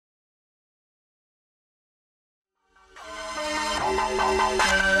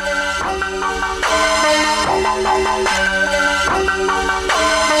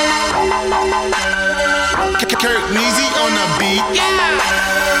Kirk Neasy on the beat.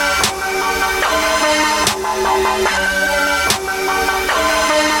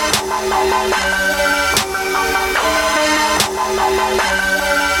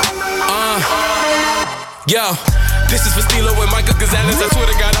 Yo, this is for Stilo and Michael Gonzalez. I swear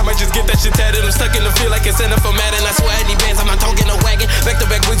to God, I might just get that shit tatted. I'm stuck in the field like it's NFL Madden. I swear I need bands, I'm not talking a wagon. Back to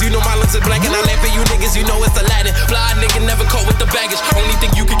back wins, you know my looks are black. And I laugh at you niggas, you know it's Aladdin. Fly nigga never caught with the baggage. Only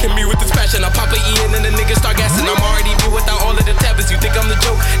thing you can kill me with this passion. I pop a Ian and the niggas start gassing. I'm already me without all of the tablets. You think I'm the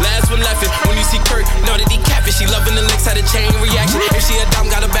joke? Last one laughing. When you see Kurt, know that he capping. She loving the licks, had a chain reaction. If she a dumb,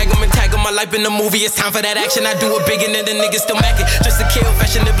 gotta bag him and tag him. My life in the movie, it's time for that action. I do it big and then the niggas still macking. Just to kill,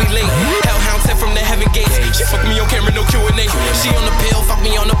 fashionably late. Hellhound sent from the heaven gates. She fuck me on camera, no Q&A. She on the pill, fuck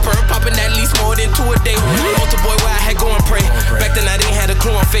me on the perp. Popping at least more than 2 a day. Multi boy where I had go and pray. Back then I didn't have a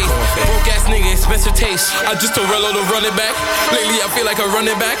clue on faith. Broke ass nigga, expensive taste. I just told Rello to run it back. Lately I feel like a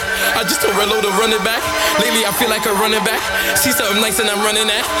running back. I just told Rello to run it back. Lately I feel like a running back. See something nice and I'm running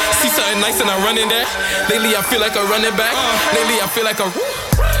that. See something nice and I'm running that. Lately I feel like a running back. Lately I feel like a.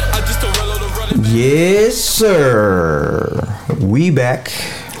 I just told Rello to run it back. Yes, sir. We back.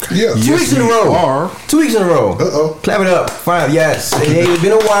 Yeah, 2 weeks in a row. 2 weeks in a row. Clap it up. Fine. Yes. It's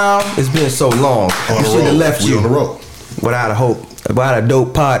been a while. It's been so long. We should have left you on the road without a hope. Without a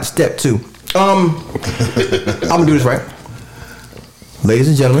dope pod. Step 2. I'm gonna do this right. Ladies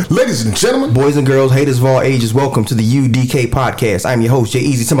and gentlemen, boys and girls, haters of all ages, welcome to the UDK podcast. I'm your host, Jay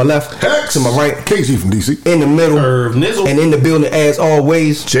Easy. To my left, Hex. To my right, KG from DC. In the middle, Irv Nizzle. And in the building, as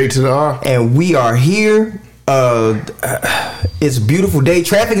always, J to the R. And we are here. It's a beautiful day.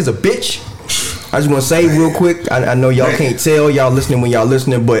 Traffic is a bitch. I just want to say real quick. I know y'all can't tell. Y'all listening when y'all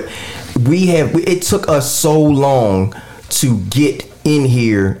listening, but it took us so long to get in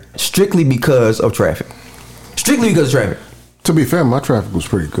here strictly because of traffic. To be fair, my traffic was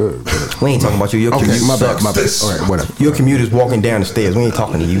pretty good. We ain't talking about you. Your commute my sucks. bad. All right, whatever. Your commute is walking down the stairs. We ain't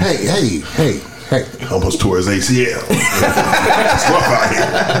talking to you. Hey. Almost towards ACL. It's rough out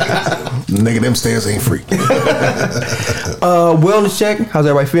here. Nigga, them stairs ain't free. Wellness check. How's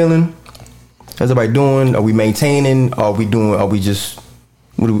everybody feeling? How's everybody doing? Are we maintaining? Are we just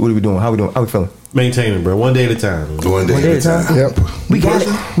what are we doing? How we doing? How we feeling? Maintaining, bro. One day at a time. One day at a time. Yep.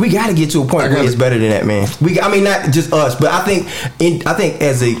 We got to get to a point where it's better than that, man. I mean, not just us, but I think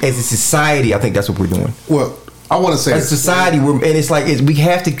as a society, I think that's what we're doing. Well, I want to say as a society, we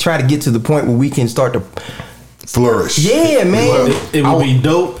have to try to get to the point where we can start to flourish. Yeah, man. It would be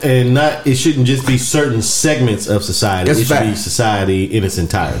dope, and it shouldn't just be certain segments of society. It should be society in its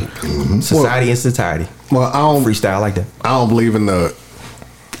entirety. Mm-hmm. Society in its entirety. Well, I don't freestyle like that. I don't believe in the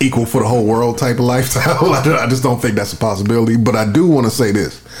equal for the whole world type of lifestyle. I just don't think that's a possibility. But I do want to say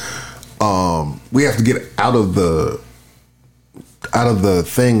this: we have to get out of the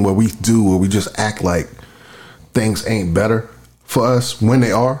thing where we just act like things ain't better for us when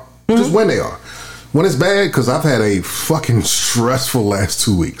they are. Mm-hmm. Just when they are. When it's bad, because I've had a fucking stressful last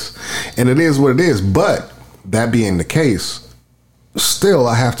 2 weeks, and it is what it is. But that being the case, still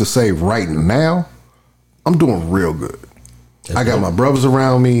I have to say right now, I'm doing real good. I got my brothers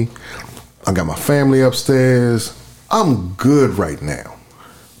around me. I got my family upstairs. I'm good right now.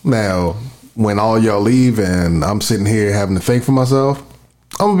 Now, when all y'all leave and I'm sitting here having to think for myself,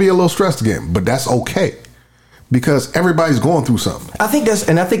 I'm gonna be a little stressed again. But that's okay, because everybody's going through something. I think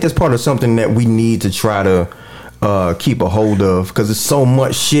that's part of something that we need to try to keep a hold of, because there's so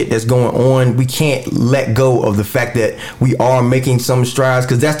much shit that's going on. We can't let go of the fact that we are making some strides,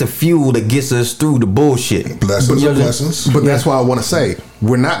 because that's the fuel that gets us through the bullshit. Blessings. But that's why I want to say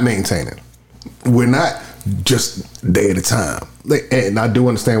we're not maintaining. We're not just day at a time. And I do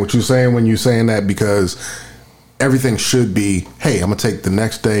understand what you're saying when you're saying that, because everything should be, hey, I'm gonna take the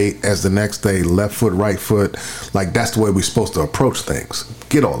next day as the next day, left foot, right foot. Like, that's the way we're supposed to approach things.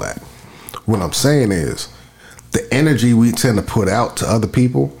 Get all that. What I'm saying is, the energy we tend to put out to other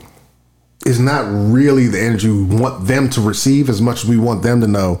people is not really the energy we want them to receive, as much as we want them to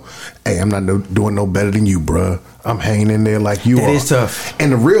know, hey, I'm not doing no better than you, bruh. I'm hanging in there like you are. It is tough.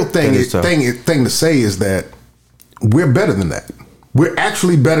 And the real thing to say is that we're better than that. We're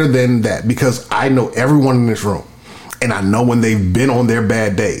actually better than that, because I know everyone in this room, and I know when they've been on their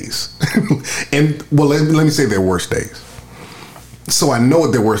bad days. And, well, let me say their worst days. So I know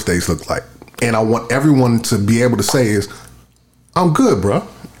what their worst days look like. And I want everyone to be able to say is, I'm good, bro.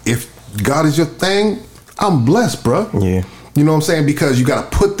 If God is your thing, I'm blessed, bro. Yeah. You know what I'm saying? Because you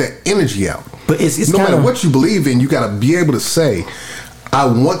got to put that energy out. But it's no matter what you believe in, you got to be able to say, I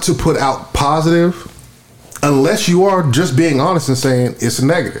want to put out positive unless you are just being honest and saying it's a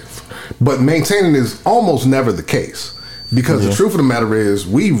negative. But maintaining is almost never the case. Because the truth of the matter is,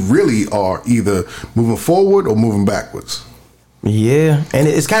 we really are either moving forward or moving backwards. Yeah, and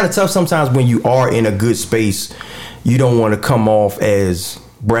it's kind of tough sometimes when you are in a good space. You don't want to come off as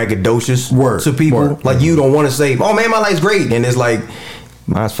braggadocious to people. Like, you don't want to say, "Oh man, my life's great," and it's like,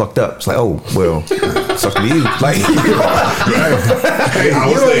 mine's fucked up. It's like, oh well, sucks to be you. Like,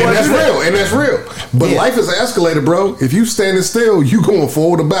 that's real. But life is an escalator, bro. If you standing still, you going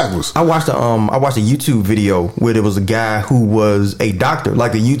forward or backwards. I watched a YouTube video where there was a guy who was a doctor.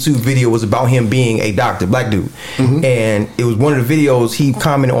 Like, the YouTube video was about him being a doctor, black dude, and it was one of the videos he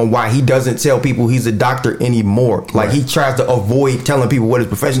commented on why he doesn't tell people he's a doctor anymore. Like, he tries to avoid telling people what his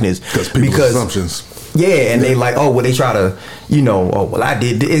profession is because assumptions. Yeah, and they like, oh, well, they try to, oh, well, I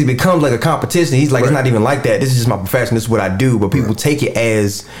did. It becomes like a competition. He's like, it's not even like that. This is just my profession. This is what I do. But people take it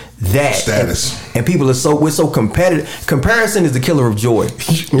as that status, and people are we're so competitive. Comparison is the killer of joy.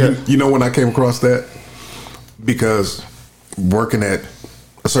 You know when I came across that? Because working at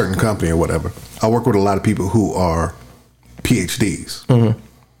a certain company or whatever, I work with a lot of people who are PhDs.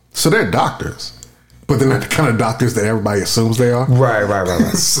 So they're doctors. But they're not the kind of doctors that everybody assumes they are. Right.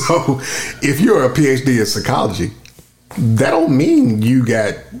 So if you're a PhD in psychology, that don't mean you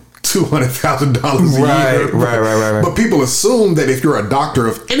got $200,000 a year. Right. But people assume that if you're a doctor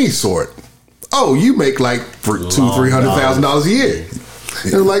of any sort, you make like $200,000-$300,000 a year.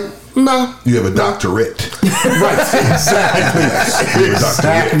 They're like, nah. You have a doctorate. Right,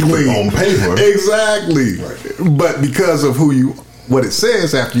 exactly. On paper. Exactly. Right. But because of what it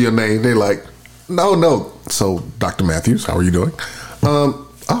says after your name, they're like, no. So, Dr. Matthews, how are you doing?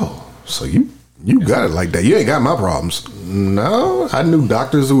 So you got it like that. You ain't got my problems. No, I knew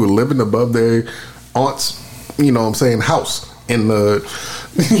doctors who were living above their aunt's, house in the.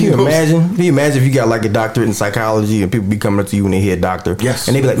 Can you imagine if you got like a doctorate in psychology and people be coming up to you when they hear doctor? Yes.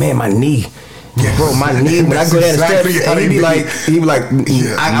 And they be like, man, my knee. Yes. Bro, my knee, when I go down the steps, and he be like,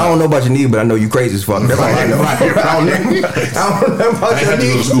 I don't know about your knee, but I know you crazy as fuck. That's all I know. I don't know about your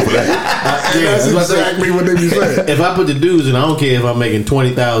knee. That's exactly what they be saying. If I put the dues, and I don't care if I'm making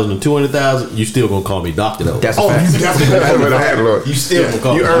 $20,000 or $200,000, you still gonna call me doctor though. That's a fact. You definitely you still gonna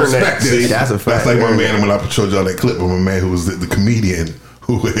call me. You earn that. See, that's a fact. That's like my man when I showed y'all that clip of my man who was the comedian.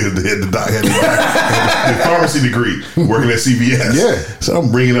 Who had the pharmacy degree working at CVS. Yeah. So I'm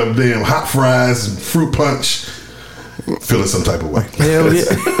bringing up damn hot fries and fruit punch, feeling some type of way. Hell yeah.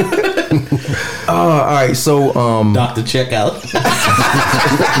 All right, so Dr. Checkout.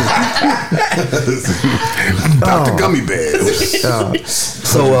 Dr. Gummy Bears.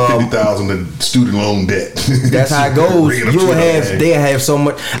 So $50,000 in student loan debt. That's how it goes. They have so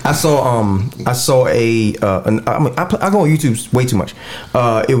much. I saw I go on YouTube way too much.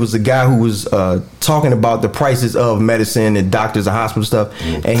 It was a guy who was talking about the prices of medicine and doctors and hospital stuff,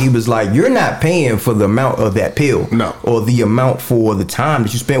 and he was like, "You're not paying for the amount of that pill, or the amount for the time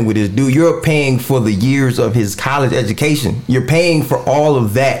that you spent with this dude. You're paying for the years of his college education. You're paying for all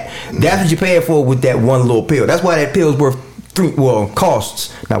of that. That's what you're paying for with that one little pill. That's why that pill's worth." Costs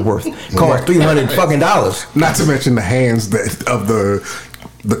 $300 fucking dollars. Not to mention the hands of the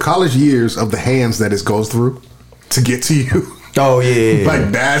college years of the hands that it goes through to get to you. Oh yeah,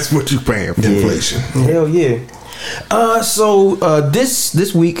 like that's what you paying for. Inflation. Hell yeah. So this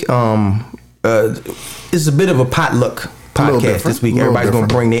week is a bit of a potluck podcast this week. Everybody's gonna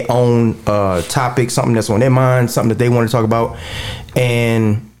bring their own topic, something that's on their mind, something that they want to talk about,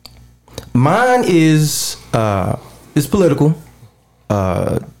 and mine is. It's political.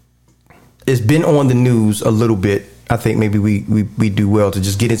 It's been on the news a little bit. I think maybe we do well to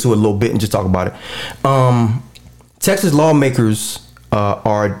just get into it a little bit and just talk about it. Texas lawmakers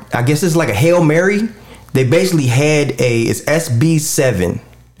are, I guess it's like a Hail Mary. They basically had it's SB 7.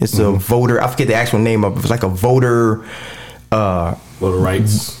 It's a voter. I forget the actual name of it. It's like a voter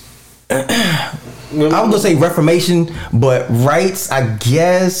rights. I was gonna say reformation, but rights, I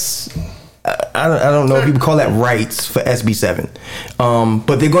guess. I don't know if you would call that rights for SB 7,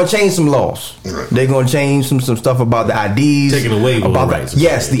 but they're going to change some laws. Right. They're going to change some stuff about the IDs, taking away about rights.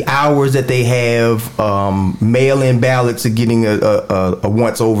 Yes, the hours that they have, mail-in ballots are getting a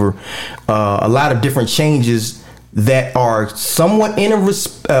once over. A lot of different changes that are somewhat in a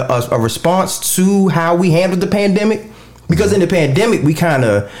response to how we handled the pandemic. Because in the pandemic, we kind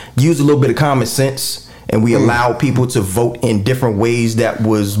of used a little bit of common sense. And we allowed people to vote in different ways that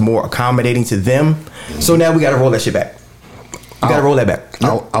was more accommodating to them. So now we got to roll that shit back. We got to roll that back.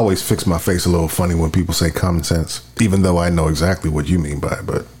 I always fix my face a little funny when people say common sense, even though I know exactly what you mean by it.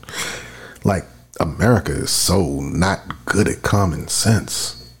 But like, America is so not good at common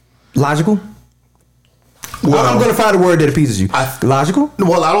sense. Logical? Well, I'm going to find a word that appeases you. Logical?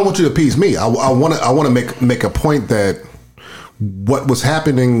 Well, I don't want you to appease me. I want to make a point that what was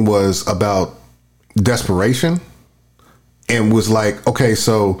happening was about desperation, and was like, okay,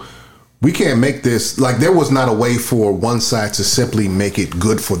 so we can't make this, like, there was not a way for one side to simply make it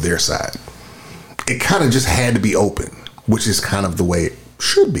good for their side. It kind of just had to be open, which is kind of the way it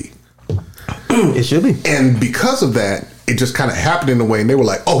should be. It should be. And because of that, it just kind of happened in a way, and they were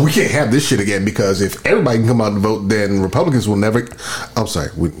like, oh, we can't have this shit again, because if everybody can come out and vote, then Republicans will never, I'm sorry,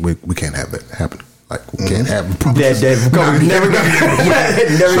 we can't have that happen. Like, we can't have Republicans.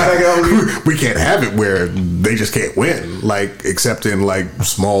 We can't have it where they just can't win, like, except in like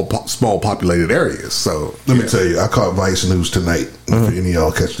small populated areas. So let me tell you, I caught Vice News tonight. If any of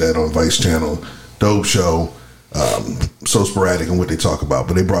y'all catch that on Vice Channel, dope show. So sporadic in what they talk about,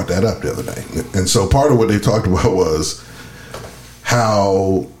 but they brought that up the other day. And so part of what they talked about was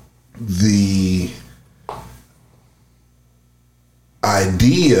how the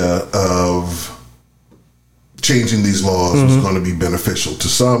idea of changing these laws was going to be beneficial to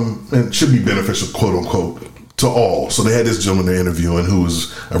some, and should be beneficial, quote unquote, to all. So they had this gentleman they're interviewing who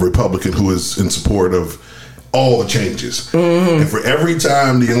is a Republican who is in support of all the changes. And for every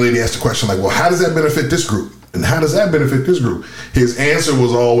time the young lady asked the question, like, well, how does that benefit this group? And how does that benefit this group? His answer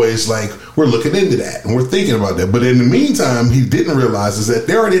was always like, we're looking into that and we're thinking about that. But in the meantime, he didn't realize is that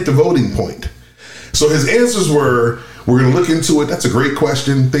they're already at the voting point. So his answers were, we're going to look into it. That's a great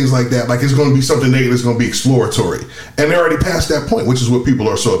question. Things like that. Like, it's going to be something negative. It's going to be exploratory. And they're already past that point, which is what people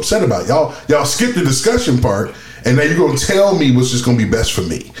are so upset about. Y'all skipped the discussion part, and now you're going to tell me what's just going to be best for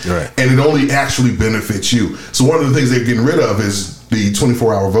me. Right. And it only actually benefits you. So one of the things they're getting rid of is the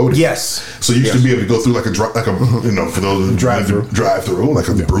 24-hour voting. Yes. So you used to be able to go through like a you know, for those drive through, like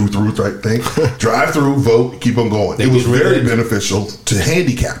a brew through type thing. Drive through, vote, keep on going. It was very beneficial to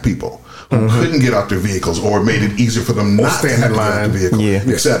handicapped people who couldn't get out their vehicles, or made it easier for them not to have to get out the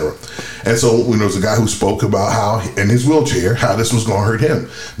vehicle, etc. And so there was a guy who spoke about how in his wheelchair, how this was going to hurt him.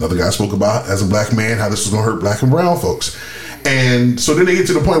 Another guy spoke about, as a black man, how this was going to hurt black and brown folks. And so then they get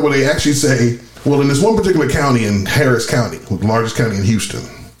to the point where they actually say, well, in this one particular county, in Harris County, the largest county in Houston,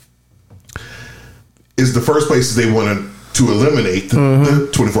 is the first places they wanted to eliminate the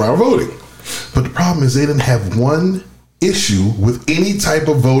 24-hour voting. But the problem is they didn't have one issue with any type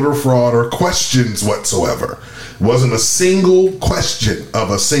of voter fraud or questions whatsoever. It wasn't a single question of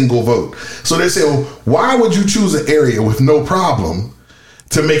a single vote. So they say, well, why would you choose an area with no problem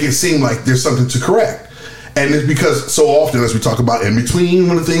to make it seem like there's something to correct? And it's because so often, as we talk about in between,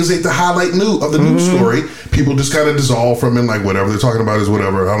 one of the things they have to highlight of the news story, people just kind of dissolve from it, like whatever they're talking about is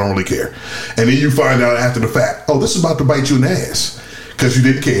whatever, I don't really care. And then you find out after the fact, oh, this is about to bite you in the ass because you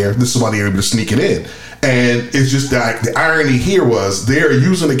didn't care. This is why they were able to sneak it in. And it's just that the irony here was they're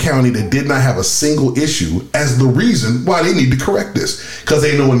using a county that did not have a single issue as the reason why they need to correct this, because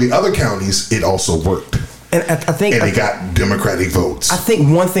they know in the other counties it also worked. And I think, and they got Democratic votes. I think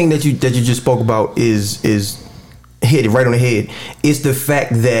one thing that you just spoke about is hit it right on the head. Is the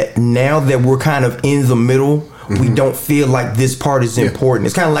fact that now that we're kind of in the middle, we don't feel like this part is important.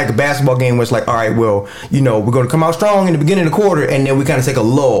 It's kind of like a basketball game where it's like, all right, well, you know, we're going to come out strong in the beginning of the quarter, and then we kind of take a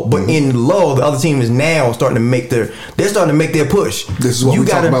lull. But in the lull, the other team is now starting to make their push. This is what we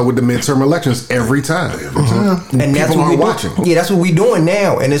talk about with the midterm elections every time. And that's what we're watching. Yeah, that's what we're doing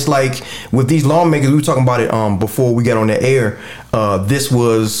now. And it's like with these lawmakers, we were talking about it before we got on the air. This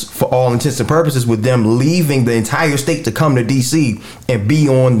was, for all intents and purposes, with them leaving the entire state to come to D.C. and be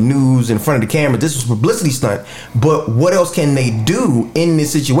on news in front of the camera. This was a publicity stunt. But what else can they do in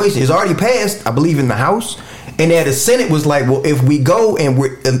this situation? It's already passed, I believe, in the House. And the Senate was like, well, if we go and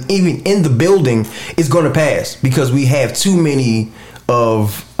we're even in the building, it's going to pass because we have too many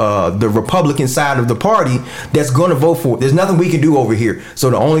of the Republican side of the party that's going to vote for it. There's nothing we can do over here. So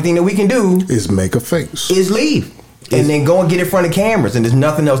the only thing that we can do is make a face. Is leave. And then go and get in front of cameras, and there's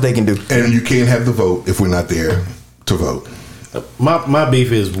nothing else they can do. And you can't have the vote if we're not there to vote. My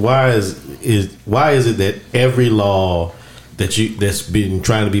beef is why is it that every law that's been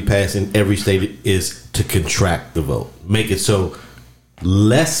trying to be passed in every state is to contract the vote, make it so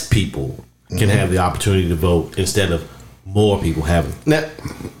less people can have the opportunity to vote instead of more people having. Now,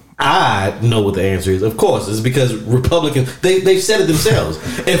 I know what the answer is. Of course, it's because Republicans they've said it themselves.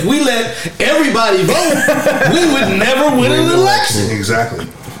 If we let everybody vote, we would never win an election. Exactly.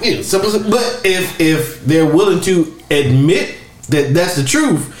 Yeah, but if they're willing to admit that that's the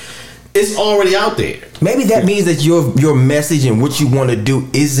truth, it's already out there. Maybe that means that your message and what you want to do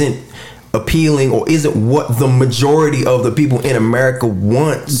isn't appealing or isn't what the majority of the people in America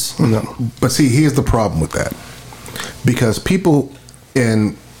wants. No. But see, here's the problem with that. Because people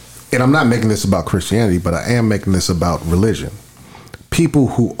in and I'm not making this about Christianity, but I am making this about religion. People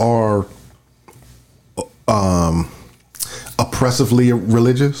who are oppressively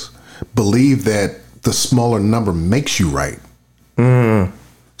religious believe that the smaller number makes you right.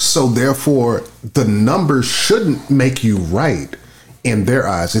 So therefore, the numbers shouldn't make you right in their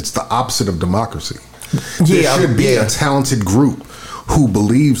eyes. It's the opposite of democracy. There should be a talented group who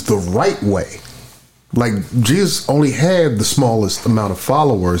believes the right way. Like, Jesus only had the smallest amount of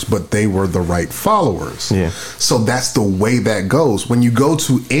followers, but they were the right followers. Yeah. So that's the way that goes. When you go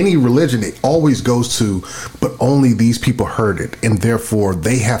to any religion, it always goes to, but only these people heard it, and therefore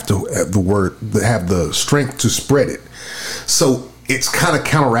they have to have the strength to spread it. So it's kind of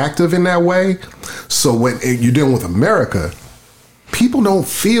counteractive in that way. So when you're dealing with America, people don't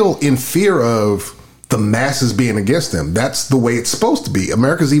feel in fear of the masses being against them. That's the way it's supposed to be.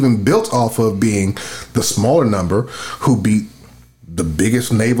 America's even built off of being the smaller number who beat the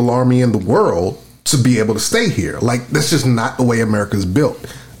biggest naval army in the world to be able to stay here. Like, that's just not the way America's built.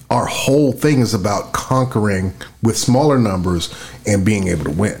 Our whole thing is about conquering with smaller numbers and being able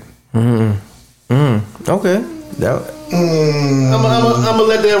to win. Okay. I'm gonna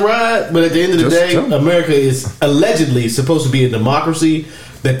let that ride, but at the end of the day, America is allegedly supposed to be a democracy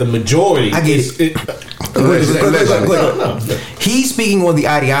that the majority. I get it. No. He's speaking on the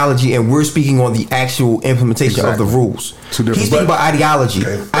ideology, and we're speaking on the actual implementation of the rules. He's speaking about ideology.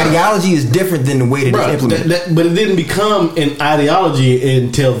 Okay. Ideology is different than the way that it's implemented. But it didn't become an ideology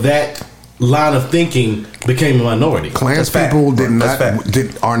until that line of thinking became a minority. Klans people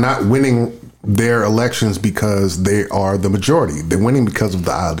are not winning their elections because they are the majority. They're winning because of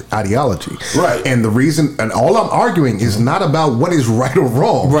the ideology. Right. And the reason, and all I'm arguing is not about what is right or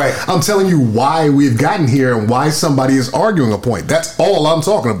wrong. Right. I'm telling you why we've gotten here and why somebody is arguing a point. That's all I'm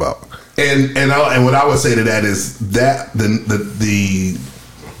talking about. And what I would say to that is that the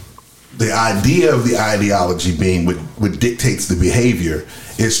idea of the ideology being what dictates the behavior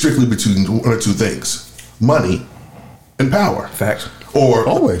is strictly between one or two things: money and power. Facts. Or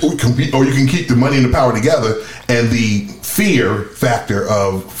always, or you can keep the money and the power together, and the fear factor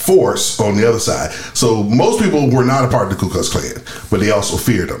of force on the other side. So most people were not a part of the Ku Klux Klan, but they also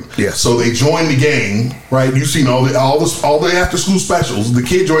feared them. Yes. So they joined the gang, right? You've seen all the after school specials. The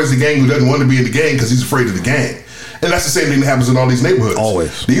kid joins the gang who doesn't want to be in the gang because he's afraid of the gang. And that's the same thing that happens in all these neighborhoods.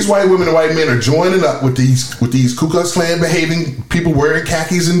 Always. These white women and white men are joining up with these Ku Klux Klan behaving people wearing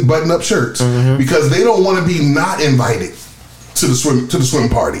khakis and button up shirts because they don't want to be not invited to the swim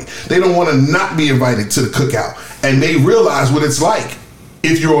party. They don't want to not be invited to the cookout, and they realize what it's like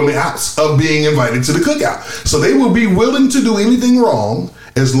if you're on the outs of being invited to the cookout. So they will be willing to do anything wrong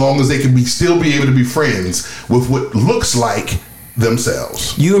as long as they can still be able to be friends with what looks like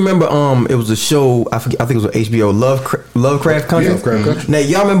themselves. You remember it was a show, I think it was on HBO, Lovecraft Country. Yeah, Lovecraft Country. Now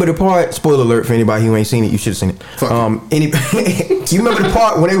y'all remember the part, spoiler alert for anybody who ain't seen it, you should have seen it. You remember the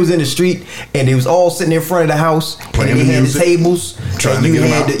part when they was in the street and they was all sitting in front of the house playing and they had music, the tables trying and to get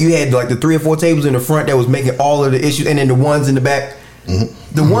them out. you had like the 3 or 4 tables in the front that was making all of the issues, and then the ones in the back.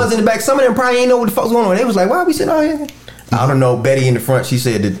 The ones in the back, some of them probably ain't know what the fuck's going on. They was like, why are we sitting out here? I don't know. Betty in the front, she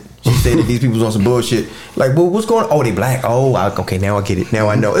said that these people was on some bullshit. Like, well, what's going on? Oh, they black. Oh, okay, now I get it. Now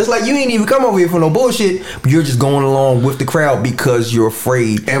I know. It's like you ain't even come over here for no bullshit, but you're just going along with the crowd because you're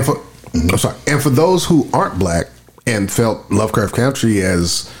afraid. And for those who aren't black and felt Lovecraft Country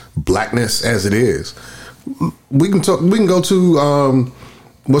as blackness as it is, we can go to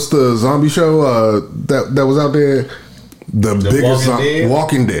what's the zombie show that was out there? The biggest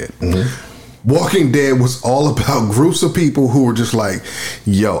Walking Dead. Walking Dead was all about groups of people who were just like,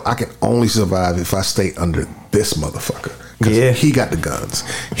 yo, I can only survive if I stay under this motherfucker. Because he got the guns,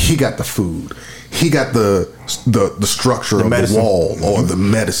 he got the food, he got the structure of the wall or the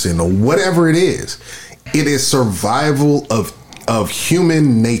medicine or whatever it is. It is survival of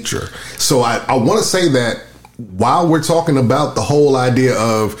human nature. So I want to say that while we're talking about the whole idea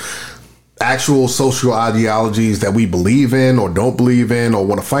of actual social ideologies that we believe in or don't believe in or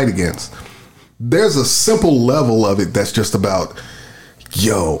want to fight against, there's a simple level of it that's just about,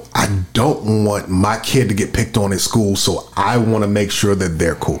 yo, I don't want my kid to get picked on at school, so I want to make sure that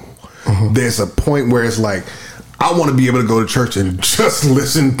they're cool. There's a point where it's like, I want to be able to go to church and just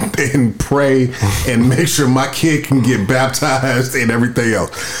listen and pray and make sure my kid can get baptized and everything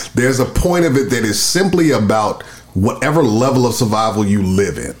else. There's a point of it that is simply about whatever level of survival you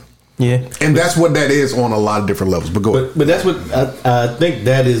live in. Yeah, and that's what that is on a lot of different levels. But go ahead. But that's what I think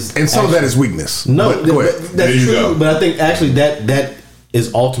that is, and some of that is weakness. No, go ahead. That's true. But I think actually that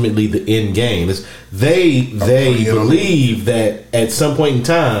is ultimately the end game. Is they believe that at some point in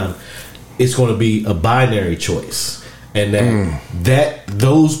time it's going to be a binary choice, and that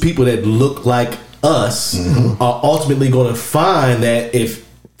those people that look like us are ultimately going to find that if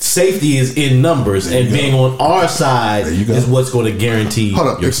safety is in numbers and being on our side is what's going to guarantee. Hold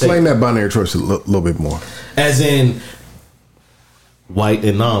up, your explain safety. that binary choice a little bit more. As in white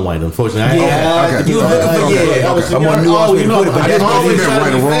and non-white. Unfortunately, Okay. I'm on nuance. I I'm always meant trying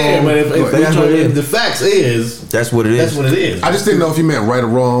right to or be fair, wrong. but if the facts is That's what it is. that's what it is. I just didn't know if you meant right or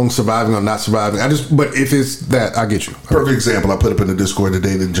wrong, surviving or not surviving. But if it's that, I get you. Perfect example. I put up in the Discord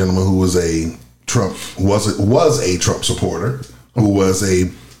today the gentleman who was a Trump a Trump supporter who was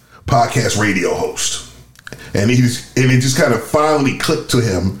a podcast radio host, and it just kind of finally clicked to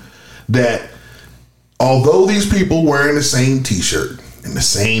him that although these people wearing the same T-shirt and the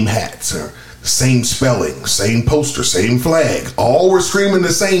same hats or the same spelling, same poster, same flag, all were screaming the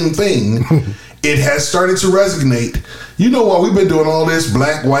same thing. It has started to resonate. You know, while we've been doing all this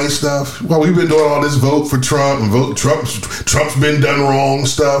black white stuff, while we've been doing all this vote for Trump and vote Trump's been done wrong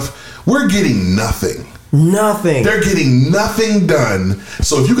stuff, we're getting nothing. Nothing. They're getting nothing done.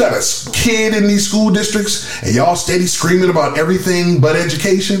 So if you got a kid in these school districts and y'all steady screaming about everything but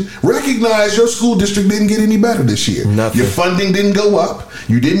education, recognize your school district didn't get any better this year. Nothing. Your funding didn't go up.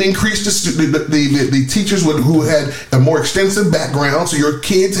 You didn't increase the teachers who had a more extensive background, so your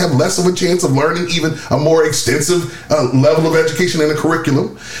kids have less of a chance of learning even a more extensive level of education in the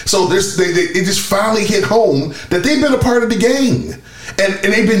curriculum. So it just finally hit home that they've been a part of the game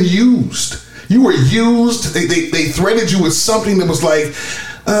and they've been used. You were used. They threaded you with something that was like,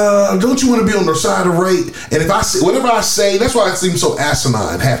 don't you want to be on the side of right? And if I say, whatever I say, that's why it seems so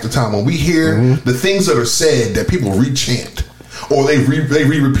asinine half the time when we hear the things that are said that people rechant or they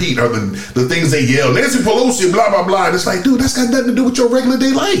re-repeat or the things they yell, Nancy Pelosi, blah, blah, blah. And it's like, dude, that's got nothing to do with your regular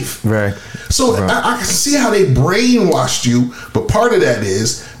day life. Right. So I can see how they brainwashed you, but part of that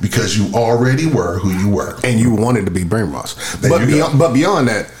is because you already were who you were. And you wanted to be brainwashed. There you go. But beyond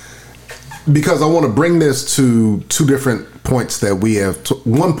that, because I want to bring this to two different points that we have.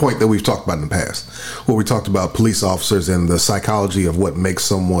 One point that we've talked about in the past, where we talked about police officers and the psychology of what makes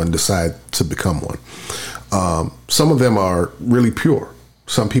someone decide to become one. Some of them are really pure.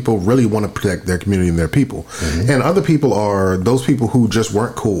 Some people really want to protect their community and their people. And other people are those people who just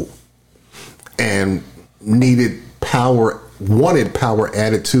weren't cool and wanted power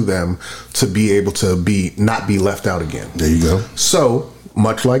added to them to be able to not be left out again. There you go. So,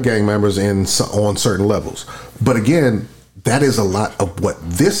 much like gang members on certain levels. But again, that is a lot of what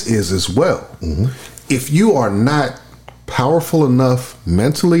this is as well. If you are not powerful enough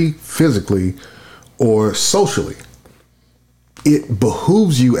mentally, physically, or socially, it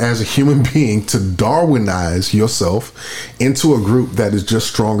behooves you as a human being to Darwinize yourself into a group that is just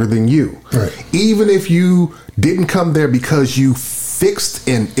stronger than you. Right. Even if you didn't come there because you fixed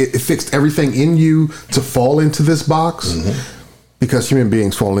everything in you to fall into this box. Because human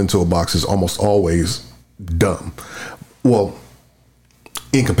beings fall into a box is almost always dumb. Well,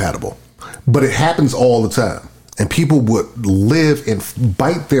 incompatible. But it happens all the time. And people would live and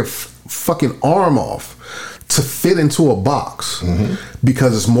bite their fucking arm off to fit into a box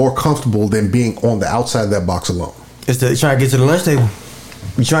because it's more comfortable than being on the outside of that box alone. It's trying to get to the lunch table.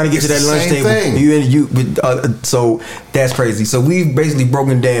 You're trying to get to that lunch same table. thing. So that's crazy. So we've basically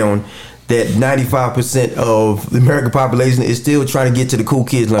broken down that 95% of the American population is still trying to get to the cool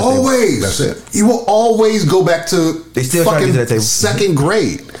kids lunch table. Always. That's it. You will always go back to They still trying to get to that table. second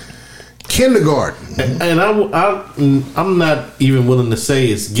grade, kindergarten. And I'm not even willing to say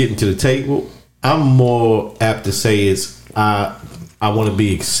it's getting to the table. I'm more apt to say it's I want to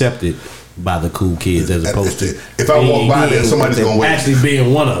be accepted by the cool kids as opposed to if I walk by there, somebody's gonna wait. actually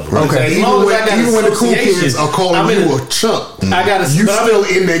being one of them. Okay, As long as I got even when the cool association, kids are calling I'm in you a- a chump, I got you still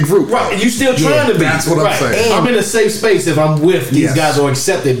in their group, Right, you still trying to be. That's what I'm Right. saying. I'm in a safe space if I'm with these Yes. guys or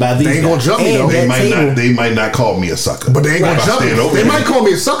accepted by these They ain't guys. gonna jump me And though. that table- They might not call me a sucker, But they ain't gonna If I jump stand me. over They there. might call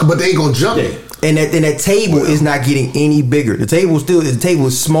me a sucker, but they ain't gonna jump me. And that table is not getting any bigger. The table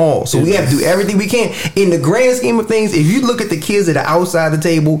is small. So we have to do everything we can. In the grand scheme of things, if you look at the kids that are outside the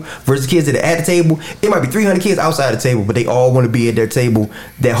table versus kids that are at the table, it might be 300 kids outside the table, but they all want to be at their table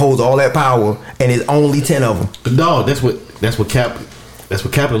that holds all that power, and it's only 10 of them. But dog, that's what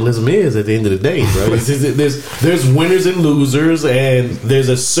capitalism is at the end of the day, bro. There's winners and losers, and there's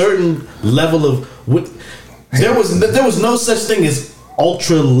a certain level of there was no such thing as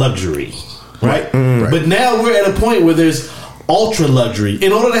ultra luxury, right? But now we're at a point where there's ultra luxury.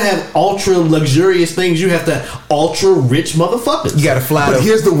 In order to have ultra luxurious things, you have to have ultra rich motherfuckers. You got to fly. But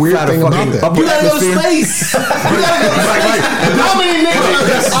here's the weird thing about that. You gotta go to space. You gotta go to space. How many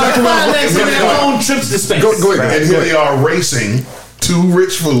niggas are financing their own trips to space? Go ahead. And here they are racing, two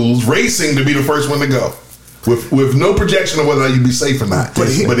rich fools racing to be the first one to go. with no projection of whether you'd be safe or not. But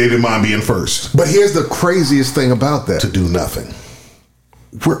they didn't mind being first. But here's the craziest thing about that. To do nothing.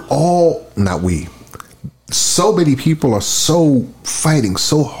 We're all, not we, so many people are so fighting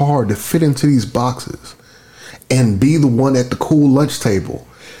so hard to fit into these boxes and be the one at the cool lunch table.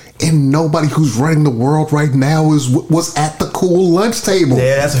 And nobody who's running the world right now was at the cool lunch table.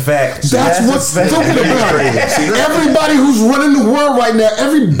 Yeah, that's a fact. That's what's stupid about it. Everybody who's running the world right now,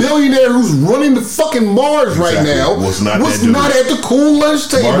 every billionaire who's running the fucking Mars right now was not at the cool lunch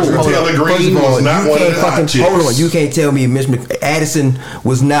table. Marjorie Taylor Greene was not one of the hot chicks. Hold on, you can't tell me Addison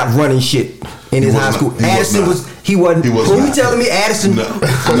was not running shit in his high school. Addison was. He wasn't. Who you telling me Addison? No.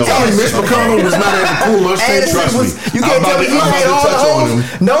 I'm telling Mitch McConnell was not at the cool lunch table. Trust me. You can't tell me he had all the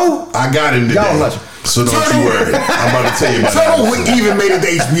hoes. No. I got him today. So don't you worry. I'm about to tell you about Turtle even made it to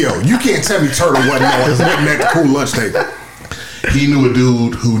HBO. You can't tell me Turtle wasn't at the cool lunch table. He knew a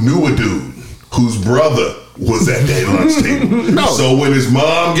dude who knew a dude whose brother was at that lunch table. No. So when his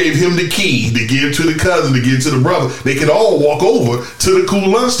mom gave him the key to give to the cousin, to give to the brother, they could all walk over to the cool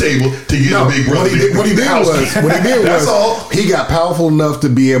lunch table to give the big brother. What he did was he got powerful enough to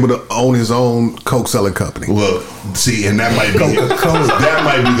be able to own his own Coke selling company. Well, see, and that might be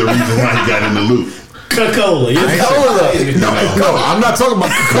the reason why he got in the loop. Coca-Cola. No, I'm not talking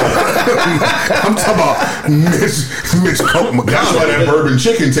about Coca-Cola. I'm talking about Mitch Coke McConnell. That's why that bourbon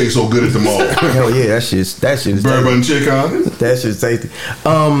chicken tastes so good at the mall. Hell yeah, that shit's bourbon chicken. That shit's tasty.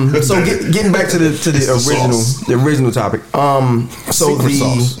 So getting back to the original topic. So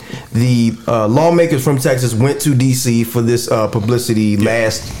the lawmakers from Texas went to DC for this publicity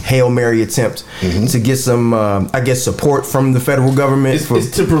last Hail Mary attempt to get some support from the federal government.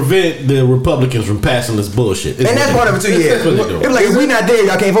 It's to prevent the Republicans from passing this bullshit. And that's part of it too. Yeah, it was like if we not there,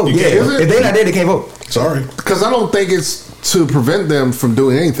 y'all can't vote. If they not there, they can't vote. Sorry, because I don't think it's to prevent them from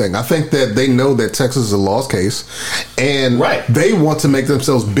doing anything. I think that they know that Texas is a lost case, and they want to make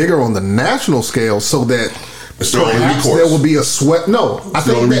themselves bigger on the national scale so that perhaps there will be a sweat.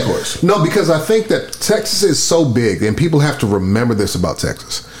 Because I think that Texas is so big, and people have to remember this about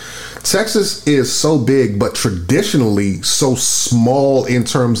Texas. Texas is so big, but traditionally so small in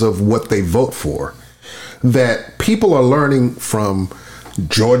terms of what they vote for, that people are learning from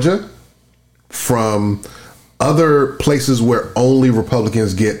Georgia, from other places where only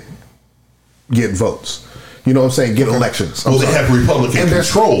Republicans get votes. You know what I'm saying? Get elections. Well, they have Republican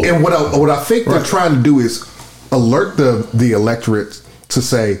control. And what I think they're trying to do is alert the electorate to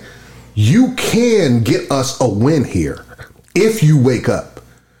say, you can get us a win here if you wake up.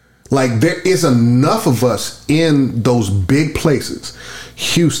 Like, there is enough of us in those big places,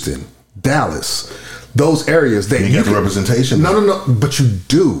 Houston, Dallas, those areas that you get the representation. No, but you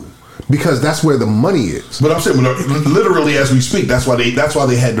do, because that's where the money is. But I'm saying, literally as we speak, that's why they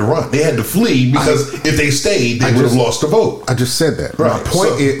had to run. They had to flee because if they stayed, they would have lost the vote. I just said that.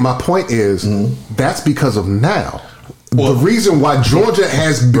 Right. My point is that's because of now. Well, the reason why Georgia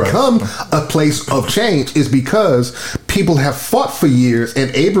has become a place of change is because people have fought for years, and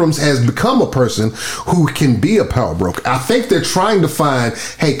Abrams has become a person who can be a power broker. I think they're trying to find,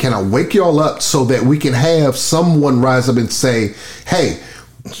 hey, can I wake y'all up so that we can have someone rise up and say, hey,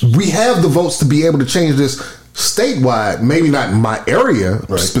 we have the votes to be able to change this statewide, maybe not in my area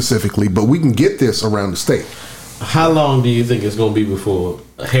specifically, but we can get this around the state. How long do you think it's going to be before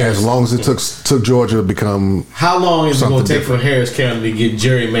Harris? As long as it took Georgia to become. How long is it going to take for Harris County to get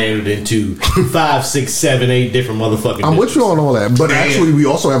gerrymandered into 5, 6, 7, 8 different motherfucking? I'm with you on all that, but actually, we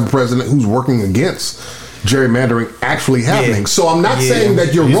also have a president who's working against gerrymandering actually happening. Yeah. So I'm not saying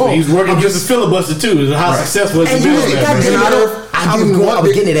that you're wrong. He's working against the filibuster too. How successful is the I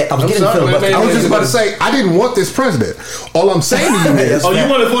was getting filibuster. I was just about to say I didn't want this president. All I'm saying to you is, you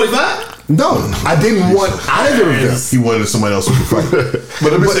wanted 45? No, I didn't want either of them. He wanted somebody else who could fight.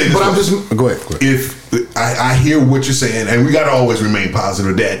 But let me say this. But I'm just go ahead. If I hear what you're saying, and we got to always remain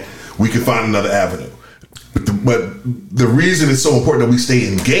positive that we can find another avenue. But the reason it's so important that we stay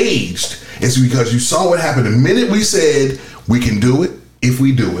engaged is because you saw what happened. The minute we said we can do it, if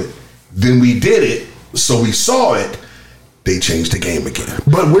we do it, then we did it. So we saw it. They changed the game again.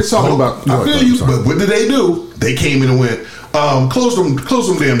 But we're talking about. I feel you. But what did they do? They came in and went, close them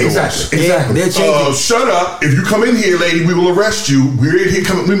damn doors. Exactly. Shut up. If you come in here, lady, we will arrest you. We're in here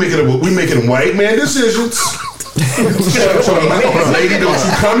coming. We making white man decisions. Lady, don't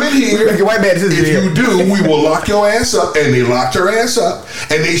you come in here. If you do, we will lock your ass up. And they locked her ass up.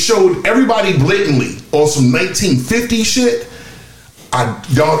 And they showed everybody blatantly on some 1950 shit.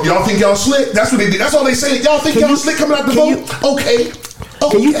 Y'all think y'all slick? That's what they did. That's all they say. Y'all think y'all slick coming out the vote? Okay.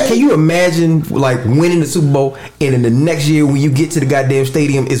 Can you imagine like winning the Super Bowl and in the next year when you get to the goddamn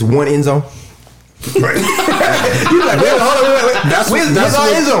stadium it's one end zone? Right. You're like, wait. Where's our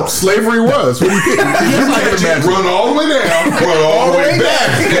end zone? Slavery was. What do you think? You catch it, run all the way down, run all the way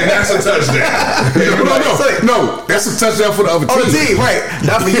back, and that's a touchdown. No, that's a touchdown for the other On the team. team, right?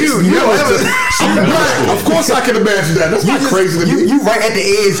 Not for you. Right. Of course, I can imagine that. That's not crazy to me. You right at the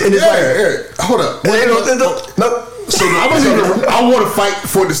edge, and it's like, hold up. no. So I want to fight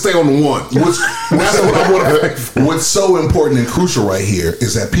for it to stay on the one. That's what I want to fight for. What's so important and crucial right here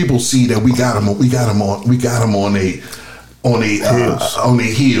is that people see that we got them on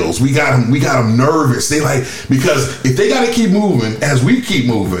their heels. We got them nervous. They like, because if they got to keep moving as we keep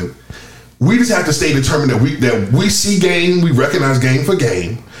moving, we just have to stay determined that we see game, we recognize game for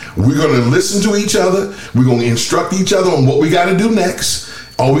game. We're going to listen to each other. We're going to instruct each other on what we got to do next.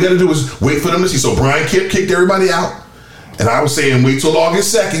 All we got to do is wait for them to see. So Brian Kipp kicked everybody out. And I was saying, wait till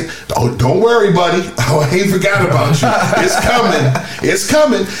August 2nd. Oh, don't worry, buddy. I ain't forgot about you. It's coming. It's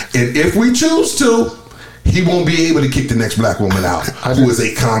coming. And if we choose to, he won't be able to kick the next black woman out who is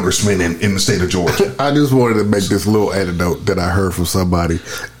a congressman in the state of Georgia. I just wanted to make this little anecdote that I heard from somebody,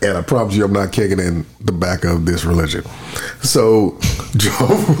 and I promise you I'm not kicking in the back of this religion. So, Joe,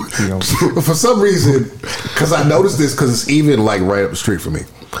 for some reason, because I noticed this, because it's even like right up the street from me,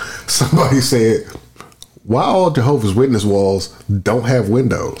 somebody said, why all Jehovah's Witness walls don't have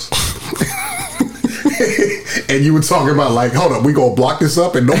windows? And you were talking about like, hold up, we gonna block this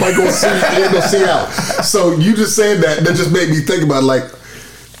up and nobody gonna see in or see out. So you just said that just made me think about like,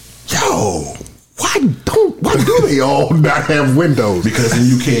 yo, why do they all not have windows? Because then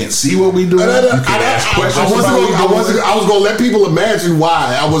you can't see what we do. You can ask questions. I was gonna let people imagine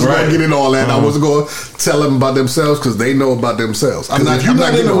why. I wasn't gonna get into all that. I wasn't gonna tell them about themselves because they know about themselves. I'm not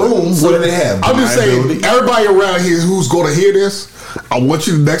in the room. What do they have? I'm just saying, everybody around here who's gonna hear this, I want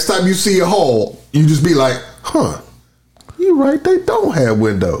you, next time you see a hall, you just be like, huh, you're right, they don't have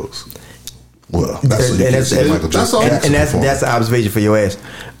windows. Well, that's the observation for your ass.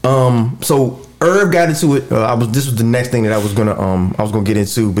 So Irv got into it. This was the next thing that I was gonna get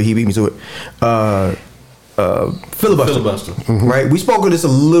into, but he beat me to it. Filibuster. Mm-hmm. Right? We spoke of this a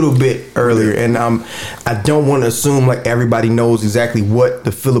little bit earlier, and I don't want to assume like everybody knows exactly what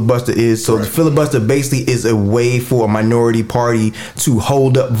the filibuster is. So the filibuster basically is a way for a minority party to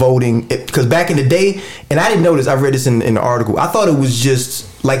hold up voting. Because back in the day, and I didn't know this, I read this in the article, I thought it was just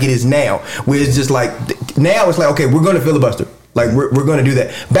like it is now, where it's just like, now it's like, okay, we're going to filibuster. Like we're going to do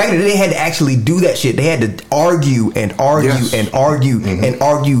that. Back in the day, they had to actually do that shit. They had to argue and argue and argue and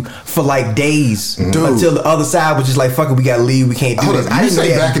argue for like days until the other side was just like, "Fuck it, we gotta leave. We can't do this." I didn't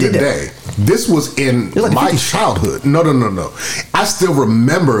say back in the day. This was in my childhood. No. I still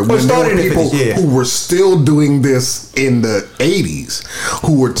remember when there were people who were still doing this in the 80s,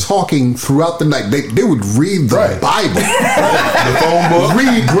 who were talking throughout the night. They would read the Bible, the phone book,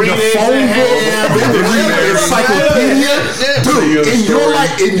 read the phone book. They would read the encyclopedia. Dude,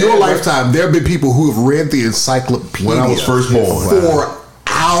 in your lifetime, there have been people who have read the encyclopedia when I was first born for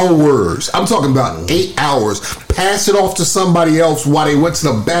hours. I'm talking about 8 hours. Pass it off to somebody else while they went to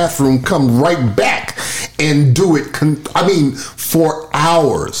the bathroom, come right back and do it. For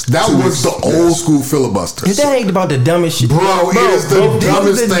hours. That was the old school filibuster. That ain't about the dumbest shit. Bro, it is the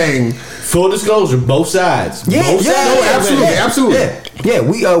dumbest thing. Full disclosure, both sides. Absolutely. Yeah,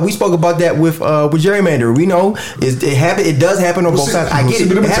 we spoke about that with gerrymander. We know it does happen on both sides. I get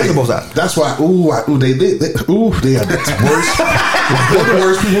it. It happens on both sides. That's why. They are the worst. They're the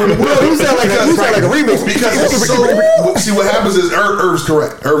worst people in the world. You sound like a remix. Because it's see what happens is Irv's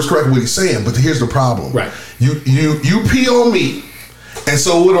correct. Irv's correct what he's saying, but here's the problem. Right. You pee on me, and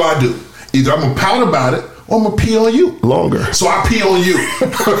so what do? Either I'm gonna pout about it, or I'm gonna pee on you. Longer. So I pee on you,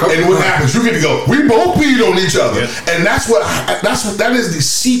 and what happens? You get to go. We both peed on each other, and that is the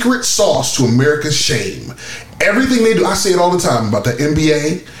secret sauce to America's shame. Everything they do, I say it all the time about the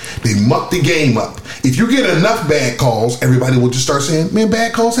NBA. They muck the game up. If you get enough bad calls, everybody will just start saying, "Man,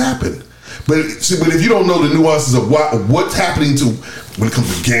 bad calls happen." But if you don't know the nuances of what's happening to when it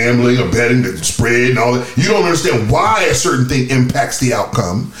comes to gambling or betting, the spread and all that, you don't understand why a certain thing impacts the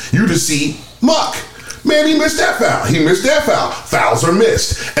outcome. You just see muck. Man, he missed that foul. He missed that foul. Fouls are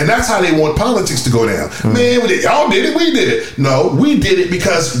missed. And that's how they want politics to go down. Man, y'all did it, we did it. No, we did it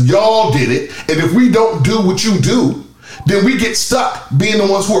because y'all did it. And if we don't do what you do, then we get stuck being the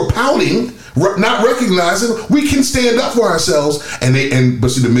ones who are pouting, not recognizing we can stand up for ourselves. But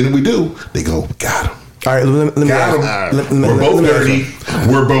see, the minute we do, they go, got him. All right, let me We're both dirty.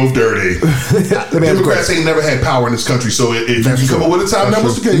 We're both dirty. Democrats ain't never had power in this country, so if you come up with a time that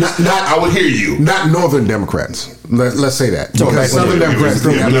was the case, I would hear you. Not Northern Democrats. Let's say that. So Because back when Southern they- Democrats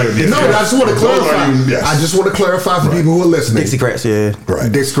don't yeah, have yeah, that. yeah. No, I just want to Those are clarify. even- yes. I just want to clarify for people who are listening. Dixiecrats, yeah. Right.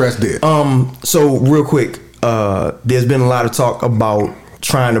 Dixiecrats did. So real quick, there's been a lot of talk about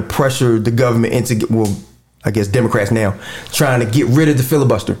trying to pressure the government into, well, I guess Democrats now, trying to get rid of the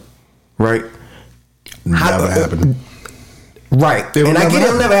filibuster, right? Never happened. Right. It'll And I never get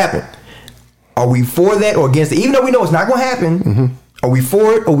it'll happen. never happen. Are we for that or against it? Even though we know it's not going to happen, are we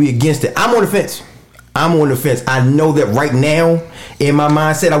for it or we against it? I'm on the fence. I know that right now, in my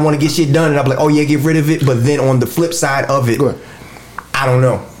mindset, I want to get shit done, and I'm like, oh yeah, get rid of it. But then on the flip side of it, Go ahead. I don't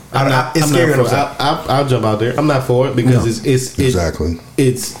know. It's scary. for it. I'll jump out there. I'm not for it because it's Exactly.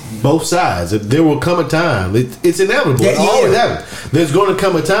 It's both sides. There will come a time. It's inevitable. Yeah, It always yeah. happens. There's going to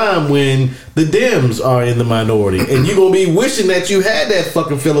come a time when the Dems are in the minority, and you're going to be wishing that you had that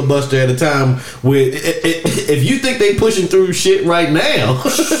fucking filibuster at a time where if you think they pushing through shit right now at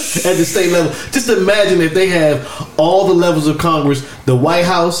the state level, just imagine if they have all the levels of Congress, the White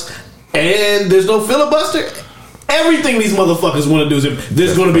House, and there's no filibuster. Everything these motherfuckers want to do is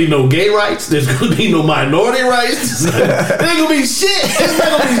there's going to be no gay rights. There's going to be no minority rights. There ain't going to be shit. It's not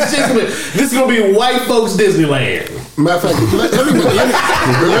going to be shit. This is going to be white folks Disneyland. Matter of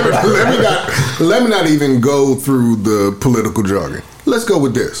fact, let me not even go through the political jargon. Let's go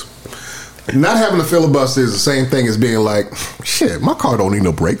with this. Not having a filibuster is the same thing as being like, shit, my car don't need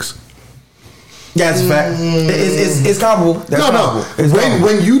no brakes. Yeah, it's a fact. It's comparable. That's comparable. It's No. comparable.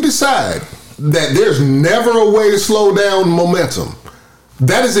 When you decide that there's never a way to slow down momentum,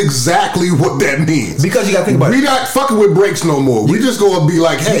 that is exactly what that means. Because you gotta think about we it. not fucking with brakes no more. We just gonna be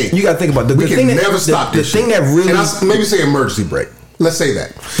like, hey, You gotta think about it. we can thing that- never stop the this thing shit. that really- and maybe say emergency brake. Let's say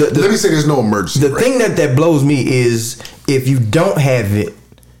that. The- Let me say there's no emergency The brake. thing that blows me is if you don't have it,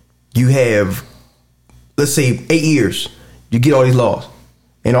 you have, let's say, 8 years. You get all these laws,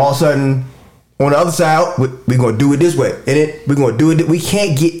 and all of a sudden, on the other side, we're gonna do it this way, and then we're gonna do it. We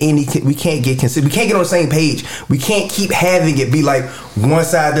can't get anything. We can't get consistent. We can't get on the same page. We can't keep having it be like one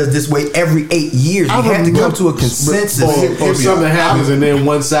side does this way every 8 years. We have to come to a consensus. Or something happens and then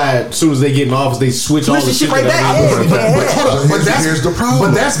one side, as soon as they get in office, they switch all Switch the the shit shit right that back. they- Yeah, we can't have But it. hold up, but Here's the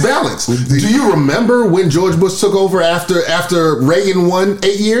problem. But that's balance. Do you remember when George Bush took over after Reagan won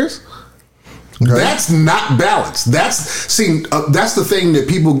 8 years? That's not balance. That's the thing that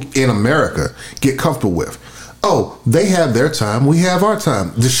people in America get comfortable with. Oh, they have their time, we have our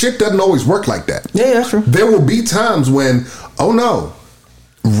time. The shit doesn't always work like that. Yeah, that's true. There will be times when, oh no,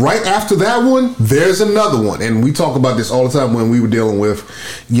 right after that one, there's another one. And we talk about this all the time when we were dealing with,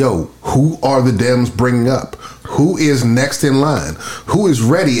 who are the Dems bringing up? Who is next in line? Who is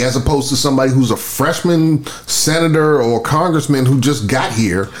ready, as opposed to somebody who's a freshman senator or congressman who just got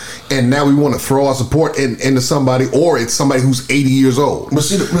here, and now we want to throw our support into somebody, or it's somebody who's 80 years old. But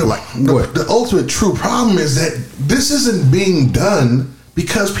see, the ultimate true problem is that this isn't being done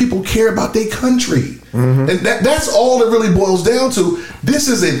because people care about their country. And that's all it really boils down to. This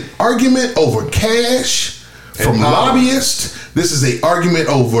is an argument over cash from power. lobbyists. This is an argument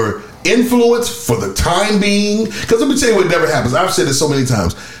over influence for the time being. Because let me tell you what never happens. I've said it so many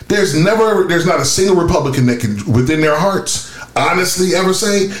times. There's not a single Republican that can, within their hearts, honestly ever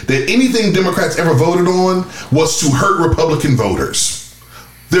say that anything Democrats ever voted on was to hurt Republican voters.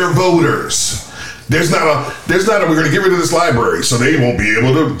 They're voters. There's not a we're going to get rid of this library so they won't be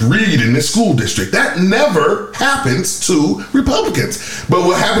able to read in this school district. That never happens to Republicans. But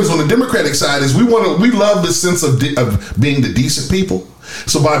what happens on the Democratic side is we love the sense of being the decent people.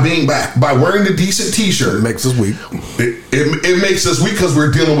 So by wearing the decent T-shirt, It makes us weak. It makes us weak because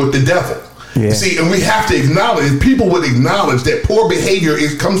we're dealing with the devil. Yeah. See, and we have to acknowledge, people would acknowledge that poor behavior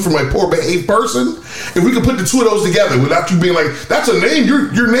comes from a poor behaved person. If we could put the two of those together without you being like, that's a name,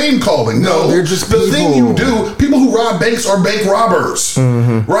 you're name calling. No, they're just the thing you people. do, people who rob banks are bank robbers,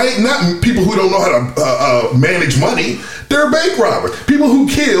 right? Not people who don't know how to manage money. They're bank robbers. People who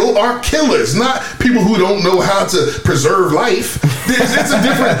kill are killers, not people who don't know how to preserve life. It's a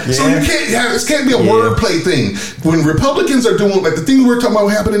different. So you can't be a wordplay thing. When Republicans are doing like the thing we're talking about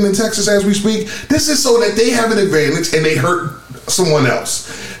happening in Texas as we speak, this is so that they have an advantage and they hurt someone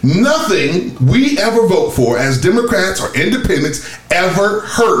else. Nothing we ever vote for as Democrats or independents ever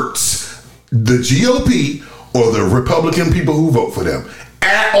hurts the GOP or the Republican people who vote for them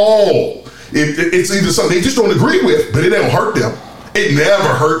at all. It's either something they just don't agree with, but it don't hurt them. It never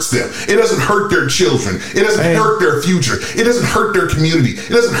hurts them. It doesn't hurt their children. It doesn't hurt their future. It doesn't hurt their community. It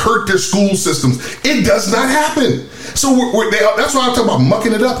doesn't hurt their school systems. It does not happen. So that's why I'm talking about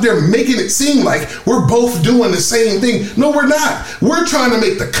mucking it up. They're making it seem like we're both doing the same thing. No, we're not. We're trying to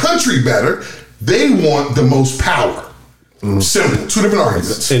make the country better. They want the most power. Simple. Two different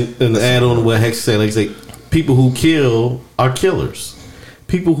arguments. And to add on to what Hex said, like say, people who kill are killers.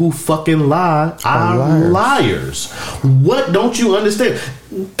 People who fucking lie are liars. What don't you understand?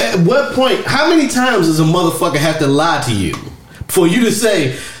 At what point, how many times does a motherfucker have to lie to you for you to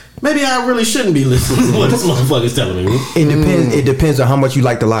say, maybe I really shouldn't be listening to what this motherfucker's telling me? It depends on how much you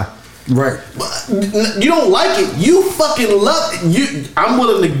like to lie. Right. You don't like it. You fucking love it. I'm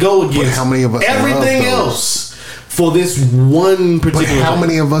willing to go against how many of us everything love those? else for this one particular. But how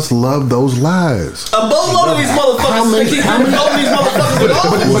many of us love those lies? A boatload of these motherfuckers. They keep voting these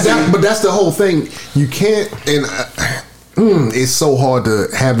motherfuckers with all. But that's the whole thing. You can't, and it's so hard to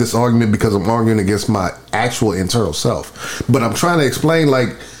have this argument because I'm arguing against my actual internal self. But I'm trying to explain, like,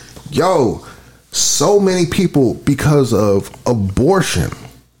 yo, so many people, because of abortion,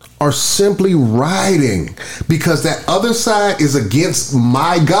 are simply rioting because that other side is against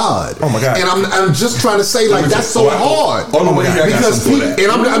my God. Oh my God! And I'm just trying to say, like, that's so hard. Oh my God! Because people,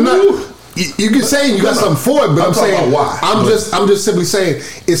 and I'm not. You can say you got something for it, but I'm saying why. I'm just simply saying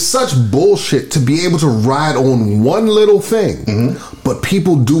it's such bullshit to be able to ride on one little thing, but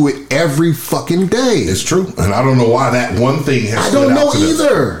people do it every fucking day. It's true, and I don't know why that one thing has. I don't know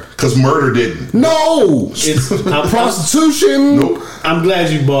either. Because murder didn't. No, It's prostitution. Nope. I'm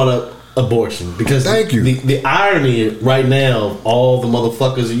glad you brought up abortion because Thank you. The irony right now of all the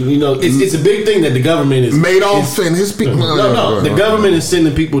motherfuckers, you know, it's a big thing that the government is Madoff and his people. No, the government is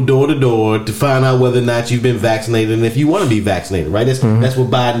sending people door to door to find out whether or not you've been vaccinated and if you want to be vaccinated, right? That's what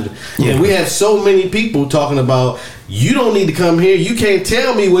Biden. And we have so many people talking about, you don't need to come here. You can't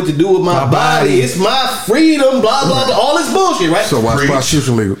tell me what to do with my body. It's my freedom. Blah blah blah. All this bullshit, right? So why is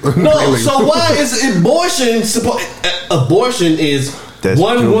prostitution legal? No. So why is abortion? Abortion is That's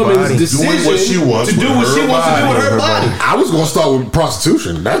one your woman's body. decision Doing what she wants to do with what she her wants to do with her body. body. I was gonna start with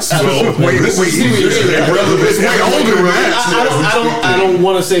prostitution. That's way older This is than that. I don't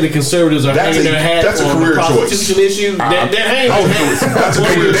want to say the conservatives are That's hanging a- their hat that's a on career the prostitution choice. issue. They're hanging their hat. That's a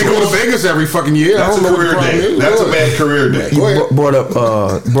career They go to choice. Vegas every fucking year. That's a I don't know what career the problem day. is. That's a bad career day. You Go ahead.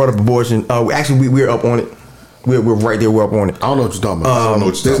 brought up abortion. Actually, we're up on it. We're right there. We're up on it. I don't know what you're talking about. I don't know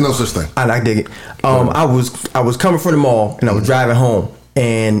what you're There's talking no such thing. I dig it. I was coming from the mall and I was driving home,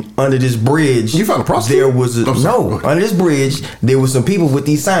 and under this bridge, You found a prostitute? There was I'm sorry. under this bridge there was some people with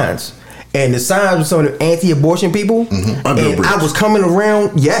these signs. And the signs were some of the anti-abortion people. Under the And bridge. I was coming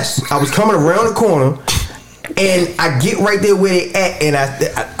around. Yes, I was coming around the corner, and I get right there where they at, and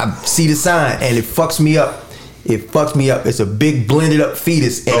I see the sign, and it fucks me up. It fucks me up. It's a big blended up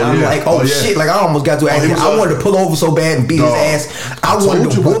fetus, and Oh, I'm yeah. like, Oh, yeah. shit! Like I almost got to. he was I wanted to pull over so bad and beat Dog, his ass. I I wanted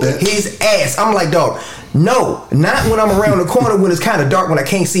told to you about whoop that. his ass. I'm like, dog. No, not when I'm around the corner when it's kind of dark, when I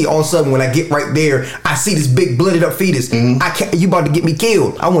can't see. All of a sudden, when I get right there, I see this big blended up fetus. Mm-hmm. I can't. You about to get me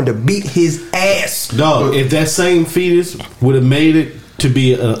killed? I wanted to beat his ass. Dog, if that same fetus would have made it to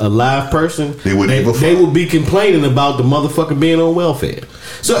be a live person, They wouldn't give a fuck. they would be complaining about the motherfucker being on welfare.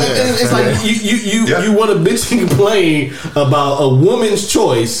 So and it's like you want to bitch and complain about a woman's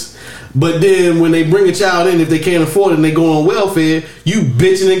choice, but then when they bring a child in, if they can't afford it and they go on welfare, you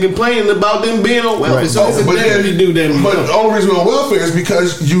bitching and complaining about them being on welfare. Right. So it's a But damn you do that. But the only reason we're on welfare is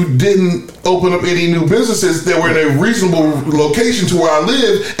because you didn't open up any new businesses that were in a reasonable location to where I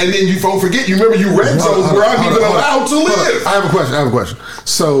live, and then you don't forget. You remember you red zones where I'm even allowed to live. I have a question.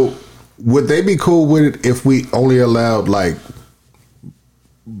 So, would they be cool with it if we only allowed like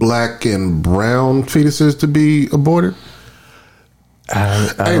black and brown fetuses to be aborted?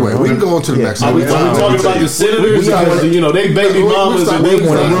 Anyway, we can go on to the next Are we one. talking about the senators? We- Because, you know, they baby mamas and they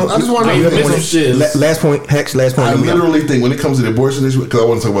I just want to miss some shit. Last point, Hex. Last point. I Let me go. literally think when it comes to the abortion issue, because I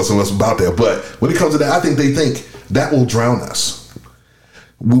want to talk about something else about that, but when it comes to that, I think they think that will drown us.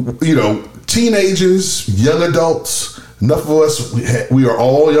 You know, teenagers, young adults, enough of us, we are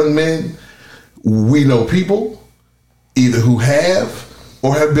all young men. We know people either who have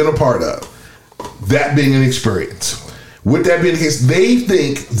or have been a part of that being an experience. With that being the case, they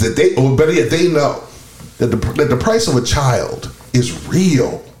think that they, or better yet, they know that the price of a child is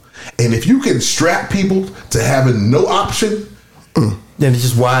real. And if you can strap people to having no option, Then it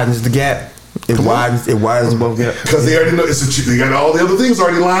just widens the gap. It widens both gap. because they already know they got all the other things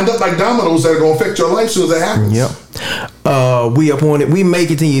already lined up like dominoes that are going to affect your life as soon as that happens. Yep. We up on it. We may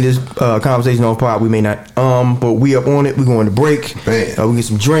continue this conversation on pod. We may not. But we up on it. We going to break. Man. We get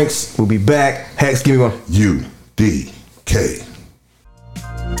some drinks. We'll be back. Hex, give me one. UDK.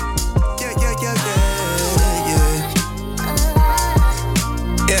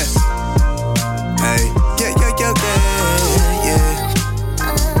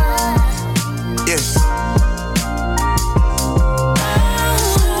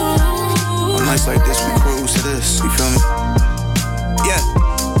 Like this, we cruise to this, you feel me? Yeah.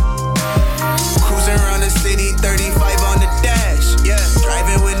 Cruising around the city.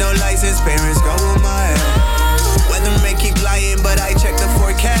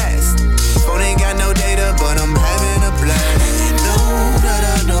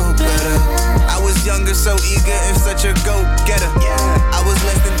 so eager and such a go-getter. I was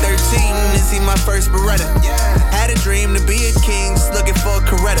less than 13 to see my first Beretta. Had a dream to be a king, just looking for a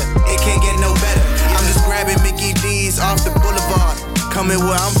Coretta. It can't get no better. I'm just grabbing Mickey D's off the boulevard. Coming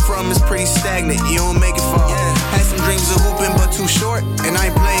where I'm from is pretty stagnant, you don't make it far. Had some dreams of hooping, but too short, and I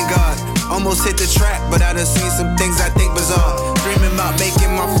ain't playing God. Almost hit the track, but I done seen some things I think bizarre. Dreaming about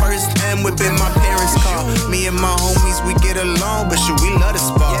making my first M whipping my parents' car. Me and my homies, we get along, but shoot, we love to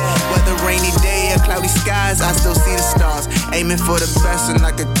spar. Whether rainy day or cloudy skies, I still see the stars. Aiming for the best, and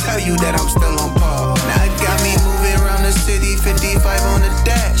I can tell you that I'm still on par. Now it got me moving around the city, 55 on the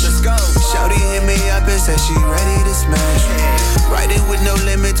dash. Let's go. Shawty hit me up and said she ready to smash. Riding with no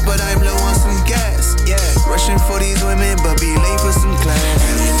limits, but I'm low on some gas. Rushing for these women, but be late for some class.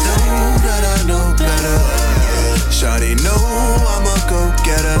 That I know better. Shawty know I'm a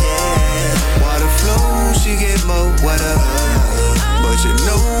go-getter. Water flow, she get more wetter. But you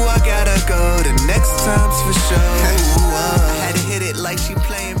know I gotta go. The next time's for sure. I had to hit it like she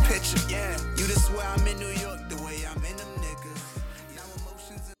playing pitcher. You just swear I'm in New York the way I'm in them niggas. Now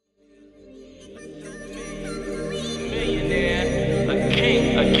emotions. Millionaire, a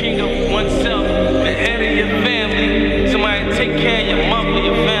king of oneself, the head of your family. Somebody take care of your mother,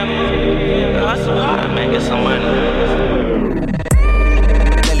 your family. Hustle hard, man, get some money.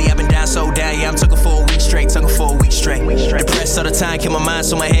 Lately I've been down so down, I'm talking for a week straight, Depressed all the time, keep my mind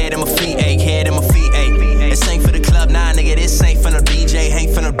so my head and my feet ache, This ain't for the club, nah, nigga, this ain't for no DJ,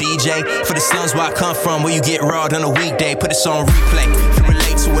 For the slums where I come from, where you get raw on a weekday, put this on replay. If you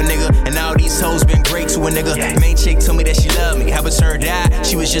relate to a nigga, and all these hoes been great to a nigga. Main chick told me that she loved me, how it turned out,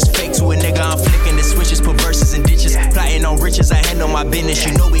 she was just fake to a nigga. I'm flicking the switches, put verses in ditches, plotting on riches, I handle my business.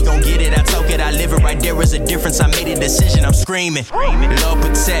 You know we gon' get it, I talk it, I live it. Right there is a difference, I made a decision, I'm screaming. Lord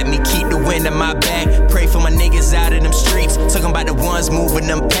protect me, keep the wind in my back. Pray for my niggas out in them streets, talking about the ones moving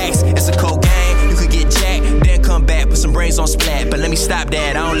them packs. It's a cold game, you could get jacked, then come back, put some brains on splat. But let me stop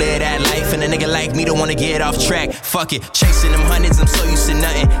that, I don't live that life. And a nigga like me don't wanna get off track. Fuck it, chasing them hundreds, I'm so used to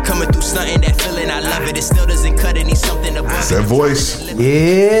nothing. Coming through stunting, that feeling, I love it. It still doesn't cut it, need something to bust. That voice.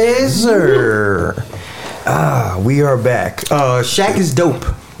 Yes, sir. We are back. Shaq is dope.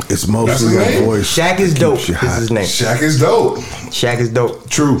 It's mostly that voice. Shaq is dope. This is his name. Shaq is dope. Shaq is dope.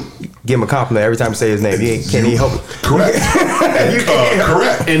 True. Give him a compliment every time you say his name. Can he help it? Correct.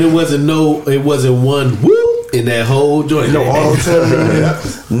 Correct. And it wasn't one woo in that whole joint. No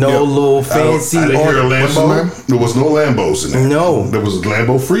auto-tune. No little fancy. I didn't hear a Lambo. There was no Lambos in there. No. There was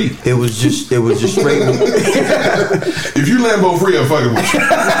Lambo free. It was just straight. If you Lambo free, I'm fucking with you.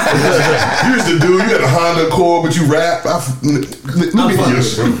 Here's the dude. You got a Honda Accord, but you rap. Let me get your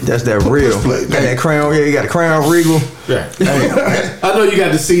shit. That's that real. Play, got that Crown. Yeah, you got a Crown Regal. Yeah. I know you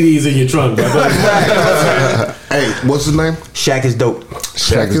got the CDs in your trunk, bro. Hey, what's his name? Shaq is dope.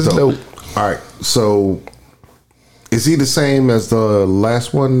 Shaq is dope. All right, so is he the same as the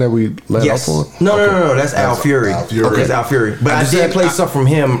last one that we let Yes. off on? No. That's Al Fury. Al Fury. Okay, that's Al Fury. But I did play stuff from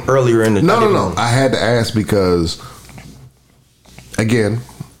him earlier in the. No. I had to ask because, again,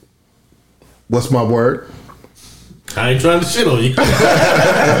 what's my word? I ain't trying to shit on you.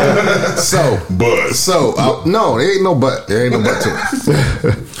 No, there ain't no but. There ain't no but to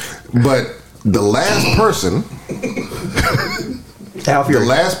it. But the last person, Al Fury. the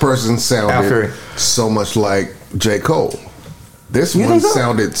last person Al sounded Fury. so much like J. Cole. This You one think so?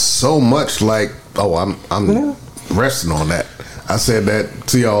 sounded so much like. Oh, I'm resting on that. I said that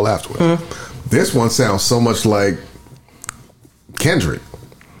to y'all afterwards. This one sounds so much like Kendrick,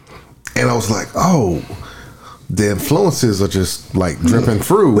 and I was like, oh. The influences are just like dripping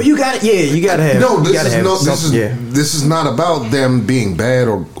through. Well, you got it. Yeah, you got to have. No, you gotta have this is not about them being bad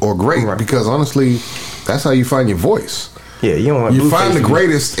or great, Right. because honestly, that's how you find your voice. Yeah, you don't want You Blueface find the to be-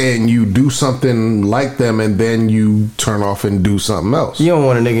 greatest and you do something like them, and then you turn off and do something else. You don't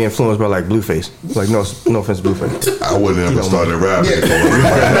want a nigga influenced by like Blueface. Like no offense, Blueface. I wouldn't ever don't started rapping.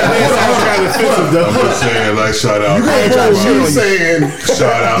 I'm just saying, like, shout out. You got a problem me saying,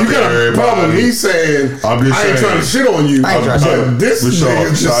 Shout out you to got a problem everybody. me saying, I'm just I ain't saying. trying to shit on you. I ain't trying to shit on But this For sure. nigga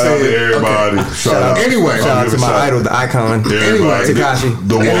just Shout out to said, everybody. okay. Shout out. Anyway, Shout out to my idol, the icon. Everybody. Tekashi.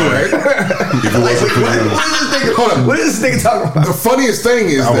 The one. Anyway. If it wasn't for you, Hold on. What is this nigga talking about? The funniest thing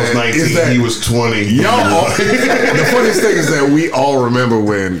is I was that 19. is that He was 20. y'all. The funniest thing is that we all remember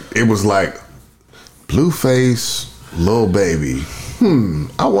when it was like Blueface, Lil Baby.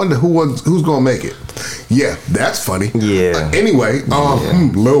 I wonder who's gonna make it. Yeah, that's funny. Yeah. Anyway,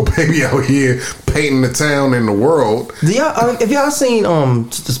 Lil Baby out here painting the town and the world. Do y'all, have y'all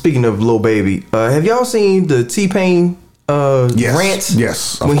seen? Speaking of Lil Baby, have y'all seen the T-Pain Yes. rant?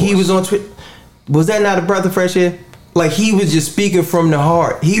 Yes, of when he course. was on Twitter. Was that not a breath of fresh air? Like he was just speaking from the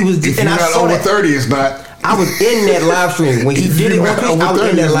heart. He was, If and you're I not saw over that. 30, it's not. I was in that live stream when he If did it you're on not Twitch. over I was in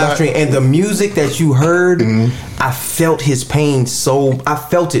 30, that it's live not. stream, and the music that you heard, I felt his pain. So I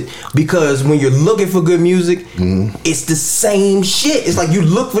felt it because when you're looking for good music, it's the same shit. It's like you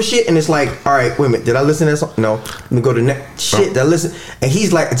look for shit, and it's like, all right, wait a minute, did I listen to that song? No, let me go to the next shit. Did I listen? And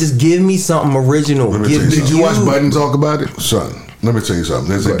he's like, just give me something original. me Give tell you Did you watch Button talk about it? Son, let me tell you something.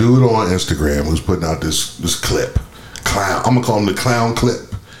 There's a dude on Instagram who's putting out this clip. Clown. I'm gonna call him the clown clip.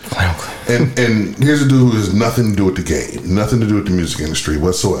 And here's a dude who has nothing to do with the game, nothing to do with the music industry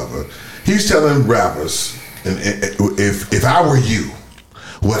whatsoever. He's telling rappers, and if I were you,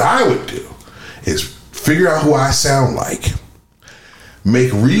 what I would do is figure out who I sound like,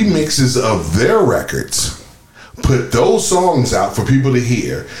 make remixes of their records, put those songs out for people to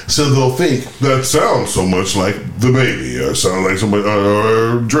hear, so they'll think that sounds so much like The Baby, or sound like somebody,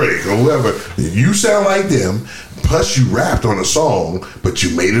 Drake, or whoever. You sound like them. Plus, you rapped on a song, but you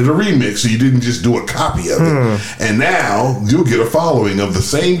made it a remix, so you didn't just do a copy of it. And now you'll get a following of the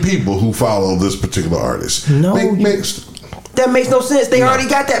same people who follow this particular artist. No, That makes no sense. They already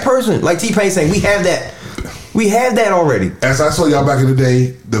got that person. Like T-Pain saying, we have that. We have that already. As I saw y'all back in the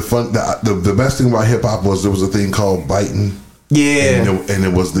day, the best thing about hip hop was there was a thing called biting. Yeah, and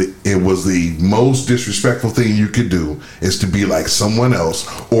it was the most disrespectful thing you could do is to be like someone else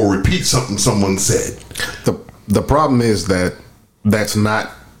or repeat something someone said. The problem is that that's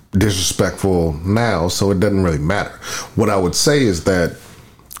not disrespectful now, so it doesn't really matter. What I would say is that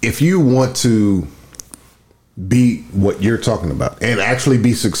if you want to be what you're talking about and actually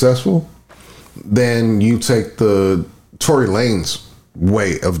be successful, then you take the Tory Lanez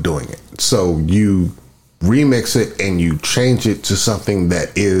way of doing it. So you remix it and you change it to something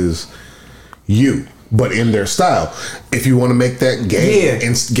that is you, but in their style. If you want to make that game,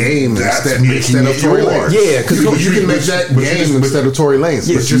 instead of Tory Lanez, yeah, because you can make that game instead of Tory Lanez.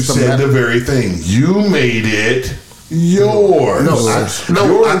 But you said the very thing. You made it yours.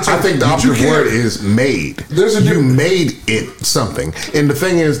 I think the operative word is made. You made it something. And the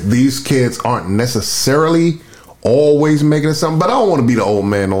thing is, these kids aren't necessarily always making it something, but I don't want to be the old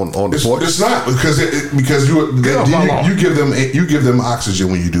man on the porch. It's not because you give them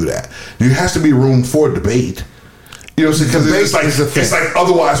oxygen when you do that. There has to be room for debate. You know, because it's like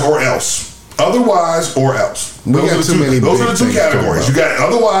otherwise or else. Otherwise or else. Those are the two categories. You got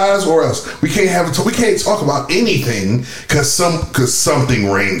otherwise or else. We can't talk about anything because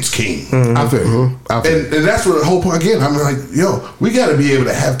something reigns king. I feel you. And that's what the whole point. Again, I'm like, we got to be able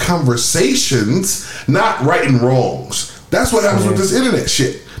to have conversations, not righting wrongs. That's what happens with this internet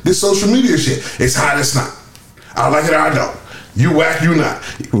shit, this social media shit. It's hot, it's not. I like it or I don't. You whack, you not.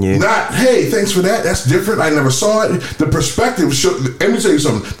 Yeah. Not, hey, thanks for that. That's different. I never saw it. The perspective let me tell you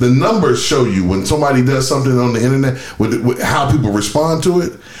something. The numbers show you when somebody does something on the internet with how people respond to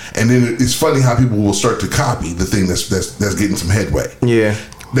it. And then it's funny how people will start to copy the thing that's getting some headway. Yeah.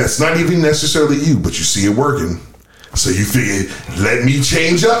 That's not even necessarily you, but you see it working. So you figure, let me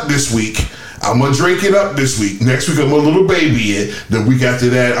change up this week. I'm going to drink it up this week. Next week, I'm going to little baby it. The week after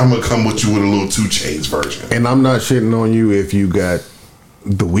that, I'm going to come with you with a little 2 Chainz version. And I'm not shitting on you if you got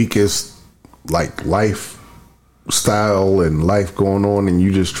the weakest, lifestyle and life going on and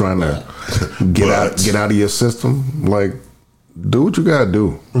you just trying to get out of your system. Like, do what you got to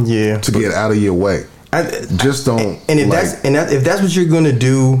do to get out of your way. Just don't. And if that's what you're going to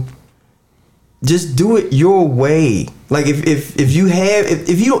do, just do it your way. Like if you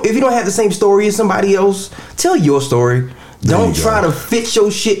don't have the same story as somebody else, tell your story. Don't try to fit your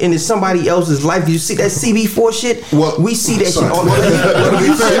shit into somebody else's life. You see that CB4 shit? Well, we see that shit all the time. I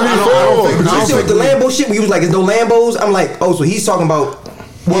don't think the Lambo shit. We was like, there's no Lambos. I'm like, oh, so he's talking about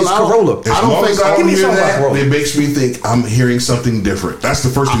his Corolla. As long as I don't hear that, Corolla. it makes me think I'm hearing something different. That's the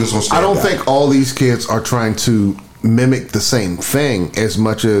first thing that's going to stand I don't out. think all these kids are trying to mimic the same thing as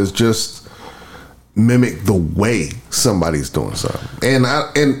much as just mimic the way somebody's doing something.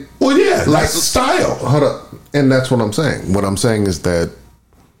 That's style. Hold up. And that's what I'm saying. What I'm saying is that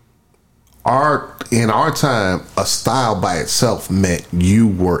in our time, a style by itself meant you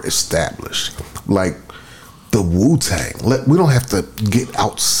were established. Like the Wu-Tang. We don't have to get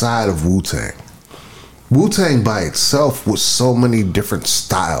outside of Wu-Tang. Wu-Tang by itself was so many different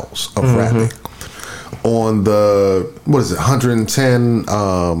styles of rapping. On the 110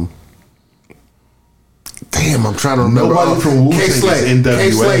 damn, I'm trying to remember. Nobody from Wu-Tang is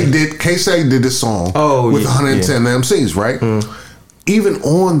NWA. K-Slade did this song with yeah, 110 MCs, right? Even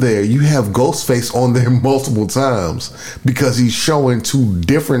on there, you have Ghostface on there multiple times because he's showing 2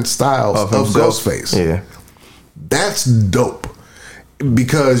 different styles of Ghostface. Yeah. That's dope.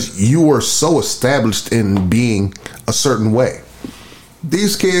 because you were so established in being a certain way.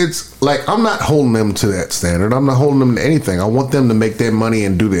 These kids, like, I'm not holding them to that standard. I'm not holding them to anything. I want them to make their money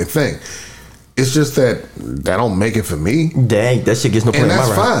and do their thing. It's just that don't make it for me. Dang, that shit gets no play. And that's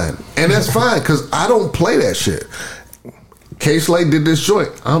fine. And that's fine, because I don't play that shit. K-Slay did this joint.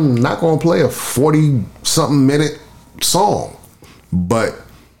 I'm not going to play a 40-something minute song. But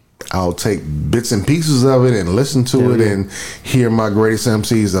I'll take bits and pieces of it and listen to it and hear my greatest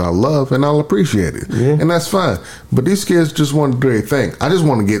MCs that I love, and I'll appreciate it. Yeah. And that's fine. But these kids just want to do their thing. I just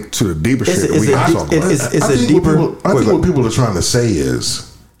want to get to the deeper shit that we can talk about. I think what people are trying to say is,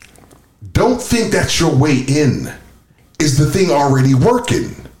 don't think that your way in is the thing already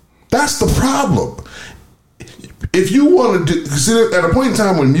working. That's the problem. If you want to do, because at a point in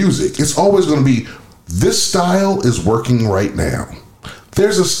time when music, it's always going to be, this style is working right now.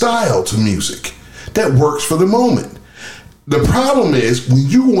 There's a style to music that works for the moment. The problem is when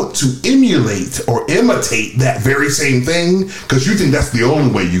you want to emulate or imitate that very same thing, because you think that's the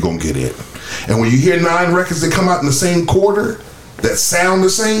only way you're going to get in. And when you hear 9 records that come out in the same quarter that sound the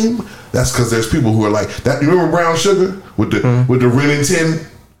same, that's because there's people who are like that. You remember Brown Sugar with the Ren and 10?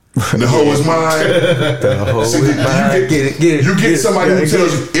 The hoe is mine. The hoe is mine. You get somebody who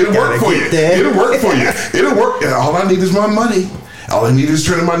tells you it'll work for you. It'll work for you. It'll work. All I need is my money. All I need is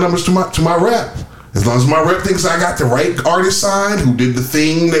turning my numbers to my rep. As long as my rep thinks I got the right artist signed, who did the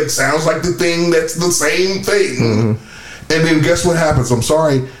thing that sounds like the thing that's the same thing. Mm-hmm. And then guess what happens? I'm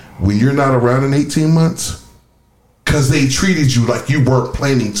sorry, when you're not around in 18 months, because they treated you like you weren't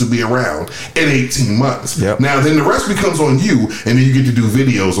planning to be around in 18 months. Yep. Now, then the rest becomes on you, and then you get to do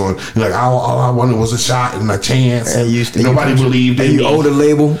videos on, like, all I wanted was a shot and a chance. And nobody believed in me. You owe the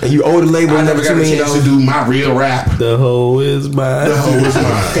label. And you owe the label. I never got a chance to do my real rap. The hoe is mine. The hoe is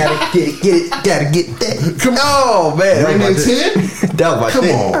mine. Gotta get it. Gotta get that. Come on. Oh, man. Ren and 10? Come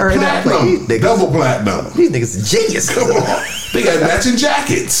on. Platinum. Double platinum. These niggas are genius. Come on. They got matching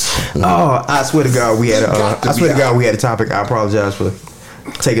jackets. Oh, I swear to God, we had a topic. I apologize for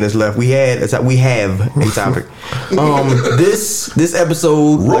taking us left. We have a topic. This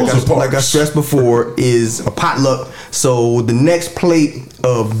episode, like I stressed before, is a potluck. So the next plate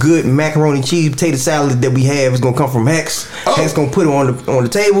of good macaroni cheese potato salad that we have is gonna come from Hex. Hex gonna put it on the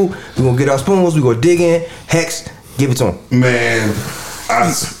table. We're gonna get our spoons. We're gonna dig in. Hex, give it to him. Man,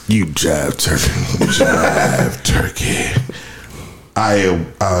 you jive turkey. Jive turkey.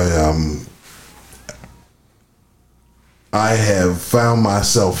 I have found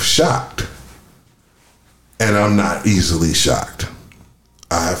myself shocked, and I'm not easily shocked.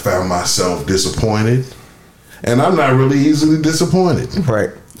 I have found myself disappointed, and I'm not really easily disappointed.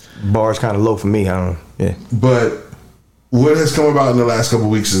 Right. Bar's kind of low for me. I don't know. Yeah. But what has come about in the last couple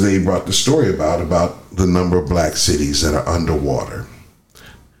of weeks is they brought the story about the number of black cities that are underwater.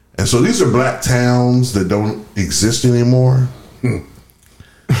 And so these are black towns that don't exist anymore.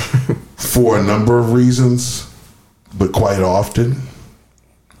 For a number of reasons, but quite often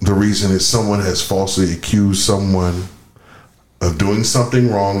the reason is someone has falsely accused someone of doing something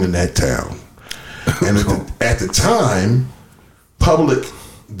wrong in that town. And at the time, public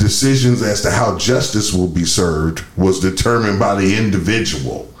decisions as to how justice will be served was determined by the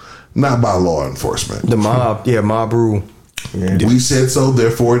individual, not by law enforcement. The mob rule. Yeah. We said so,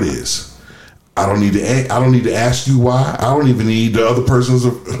 therefore it is. I don't need to ask you why. I don't even need the other person's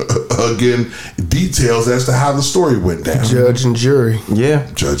again details as to how the story went down. Judge and jury. Yeah.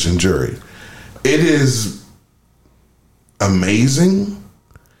 Judge and jury. It is amazing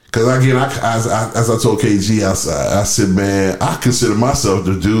because again, as I told KG outside, I said, man, I consider myself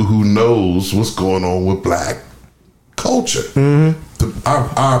the dude who knows what's going on with black culture. Mm-hmm.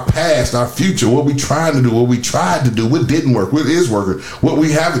 Our past, our future, what we trying to do, what we tried to do, what didn't work, what is working, what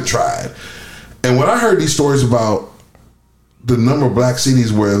we haven't tried. And when I heard these stories about the number of black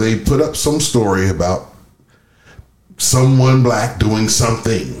cities where they put up some story about someone black doing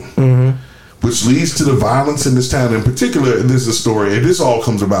something, mm-hmm. which leads to the violence in this town. In particular, this is a story, and this all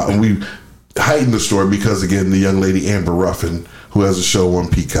comes about, and we heighten the story because, again, the young lady Amber Ruffin, who has a show on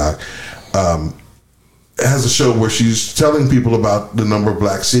Peacock, has a show where she's telling people about the number of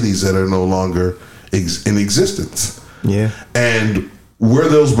black cities that are no longer in existence. Yeah. And where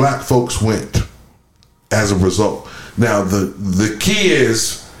those black folks went as a result. Now, the key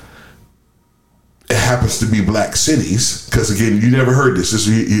is it happens to be black cities, because again, you never heard this.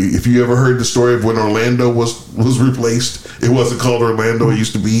 If you ever heard the story of when Orlando was replaced, it wasn't called Orlando. It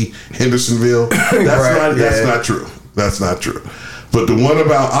used to be Hendersonville. That's not true. That's not true. But the one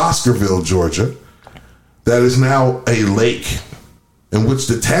about Oscarville, Georgia, that is now a lake in which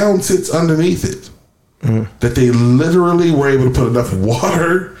the town sits underneath it. that they literally were able to put enough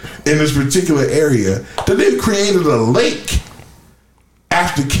water in this particular area that they created a lake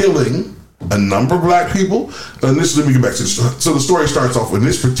after killing a number of black people. And this, let me get back to this. So the story starts off in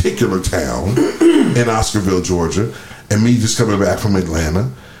this particular town in Oscarville, Georgia, and me just coming back from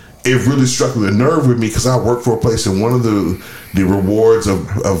Atlanta. It really struck a nerve with me because I worked for a place, and one of the rewards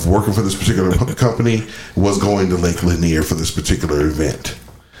of working for this particular company was going to Lake Lanier for this particular event.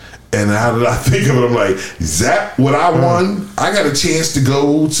 And how did I think of it? I'm like, is that what I won? I got a chance to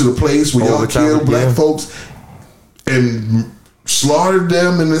go to the place where y'all killed black folks and slaughtered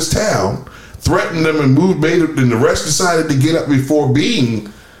them in this town, threatened them, and and the rest decided to get up before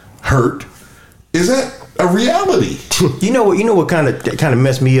being hurt. Is that a reality? You know what kind of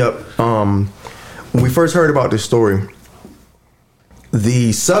messed me up? When we first heard about this story,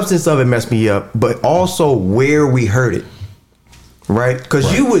 the substance of it messed me up, but also where we heard it. Right?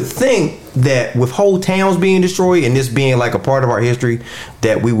 Because you would think that with whole towns being destroyed and this being like a part of our history,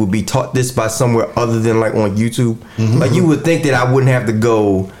 that we would be taught this by somewhere other than like on YouTube. Like you would think that I wouldn't have to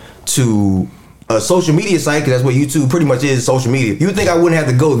go to a social media site, because that's what YouTube pretty much is, social media. You would think I wouldn't have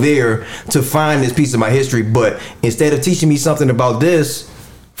to go there to find this piece of my history, but instead of teaching me something about this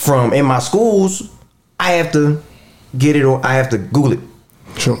from in my schools, I have to get it, or I have to Google it.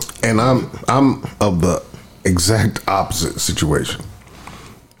 Sure. And I'm of the exact opposite situation.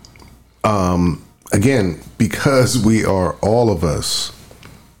 Again, because we are all of us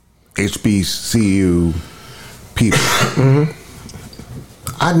HBCU people,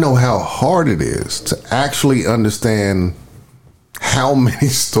 I know how hard it is to actually understand how many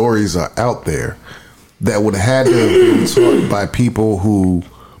stories are out there that would have to have been taught by people who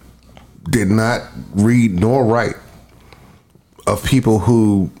did not read nor write, of people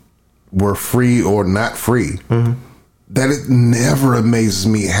who were free or not free. That it never amazes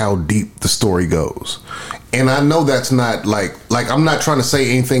me how deep the story goes. And I know that's not like I'm not trying to say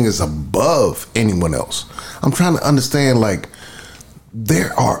anything is above anyone else. I'm trying to understand, like,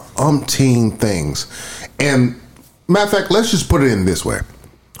 there are umpteen things. And matter of fact, let's just put it in this way.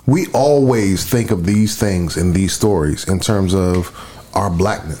 We always think of these things in these stories in terms of our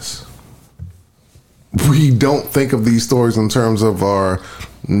blackness. We don't think of these stories in terms of our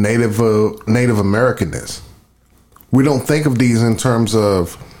Native Americanness. We don't think of these in terms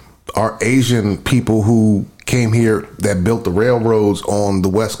of our Asian people who came here that built the railroads on the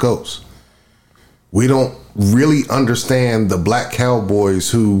West Coast. We don't really understand the black cowboys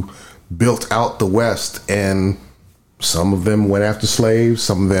who built out the West, and some of them went after slaves,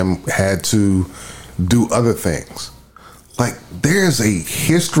 some of them had to do other things. Like, there's a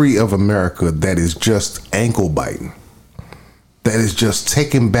history of America that is just ankle biting. That is just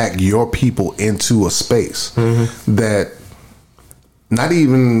taking back your people into a space that not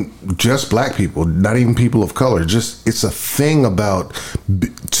even just black people, not even people of color, just it's a thing about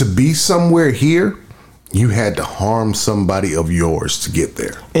to be somewhere here, you had to harm somebody of yours to get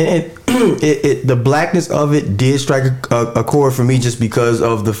there. And the blackness of it did strike a chord for me, just because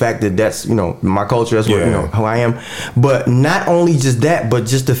of the fact that that's, my culture, that's what, who I am. But not only just that, but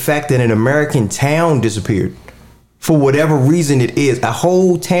just the fact that an American town disappeared. For whatever reason it is, a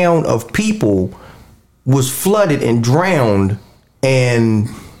whole town of people was flooded and drowned, and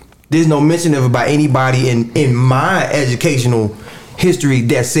there's no mention of it by anybody in my educational history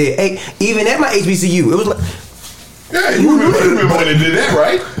that said, hey, even at my HBCU, it was like, yeah, you remember when they did that,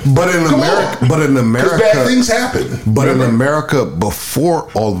 right? But in America, bad things happen. But in America,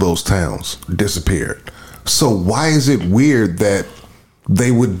 before all those towns disappeared, so why is it weird that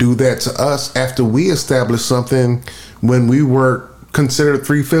they would do that to us after we established something when we were considered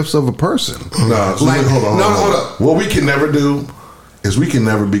 3/5 of a person? No, hold on. What we can never do is we can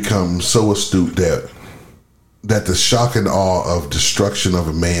never become so astute that the shock and awe of destruction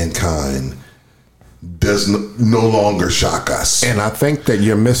of mankind does no longer shock us. And I think that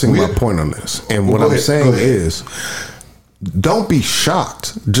you're missing my point on this. And what I'm saying is, don't be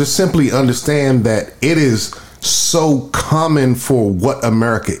shocked. Just simply understand that it is so common for what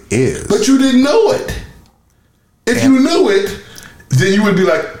America is. But you didn't know it. If you knew it, then you would be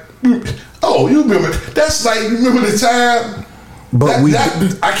like, oh, you remember. That's like, remember the time? But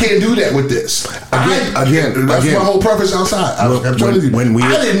I can't do that with this. Again, that's my whole purpose outside. I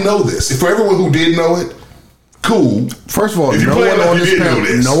didn't know this. For everyone who did know it, cool. First of all, no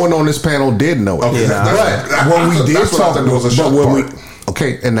one on this panel did know it. Okay, that's right. When we did talk,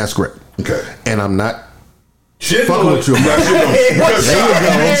 okay, and that's great. Okay, and I'm not shit fucking with you.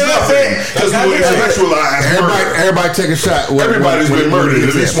 Everybody take a shot. Everybody's been murdered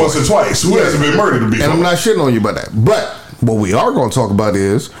at least once or twice. Who hasn't been murdered before? And I'm not shitting on you about that. But what we are going to talk about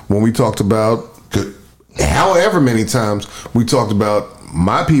is when we talked about however many times we talked about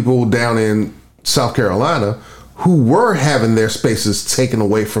my people down in South Carolina who were having their spaces taken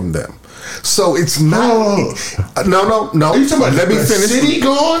away from them. So it's not. No. Are you talking about Let me finish. city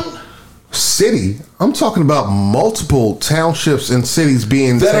gone? City? I'm talking about multiple townships and cities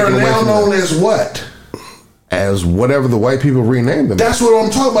being That are taken away now from known them. as what? As whatever the white people renamed them. That's what I'm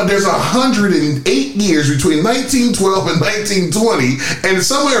talking about. There's 108 years between 1912 and 1920, and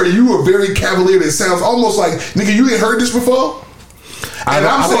somewhere you were very cavalier. That sounds almost like, nigga, you ain't heard this before. I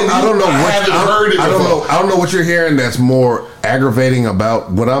don't know what you're hearing that's more aggravating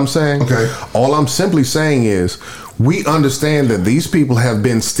about what I'm saying. Okay. All I'm simply saying is we understand that these people have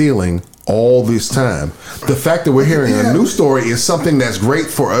been stealing all this time. The fact that we're hearing a new story is something that's great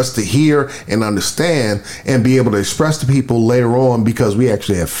for us to hear and understand and be able to express to people later on because we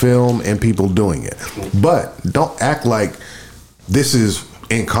actually have film and people doing it. But don't act like this is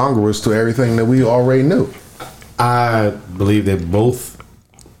incongruous to everything that we already knew. I believe that both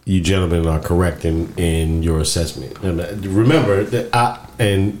you gentlemen are correct in your assessment. And remember that I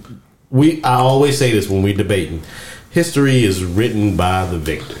always say this when we're debating. History is written by the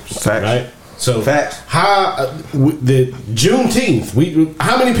victors. Facts. Right? So Facts. The Juneteenth.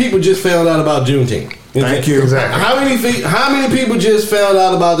 How many people just found out about Juneteenth? Thank you. Exactly. How many people just found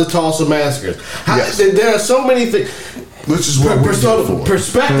out about the Tulsa massacres? There are so many things. Which is what we're here for.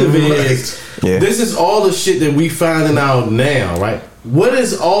 Perspective is this is all the shit that we finding out now, right? What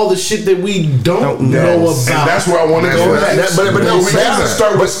is all the shit that we don't know about? And that's where I want to go next. But no, we got to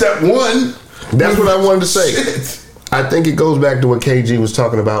start with step one. That's what I wanted to say. I think it goes back to what KG was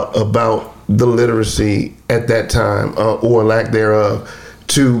talking about the literacy at that time or lack thereof,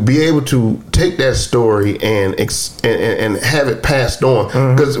 to be able to take that story and have it passed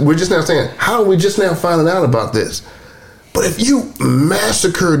on. Because we're just now saying, how are we just now finding out about this? But if you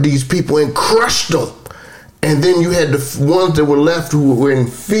massacred these people and crushed them, and then you had the ones that were left who were in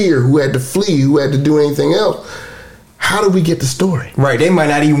fear, who had to flee, who had to do anything else, how do we get the story? Right, they might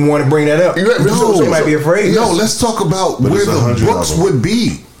not even want to bring that up. They might be afraid. No, let's talk about where the books would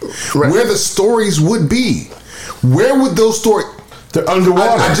be, where the stories would be. Where would those stories? They're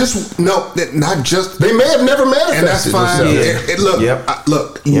underwater. Not just. They may have never manifested. And that's fine.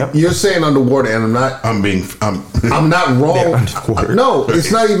 You're saying underwater, and I'm not. I'm not wrong. No, it's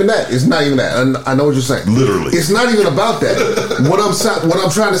not even that. It's not even that. I know what you're saying. Literally, it's not even about that. What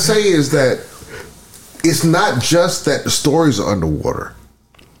I'm trying to say is that it's not just that the stories are underwater.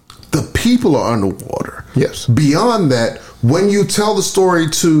 The people are underwater. Yes. Beyond that, when you tell the story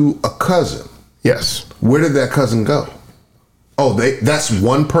to a cousin, yes, where did that cousin go? Oh, that's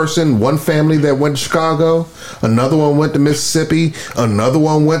one person, one family that went to Chicago. Another one went to Mississippi. Another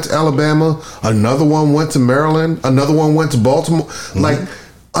one went to Alabama. Another one went to Maryland. Another one went to Baltimore. Like,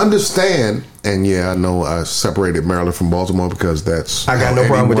 understand. And yeah, I know I separated Maryland from Baltimore because that's. I got no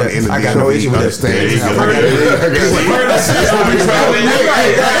problem with that. I got no issue with that.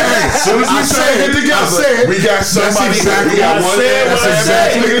 As soon as we say it together, we got somebody back. We got one. That's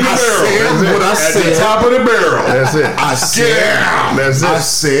exactly in the barrel. What I said. At the top of the barrel. That's it. I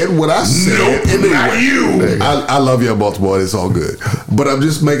said what I said. Nope, not you. I love you, Baltimore. It's all good. But I'm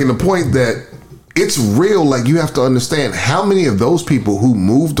just making the point that it's real. Like, you have to understand how many of those people who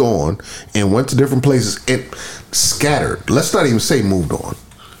moved on and went to different places and scattered. Let's not even say moved on,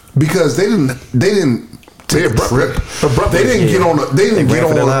 because they didn't take a trip. They didn't get on. They didn't get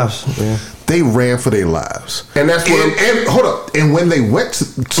on. Their lives. Yeah. They ran for their lives, and that's what. And hold up. And when they went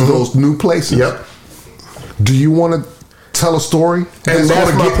to those new places, do you want to tell a story? And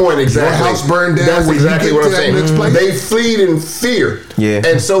that's my point exactly. Your house burned down. That's exactly what I'm saying. They fled in fear. Yeah.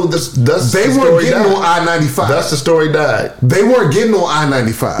 And so they weren't getting on I-95. Thus the story died. They weren't getting on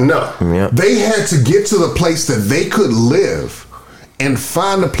I-95. No. Yep. They had to get to the place that they could live and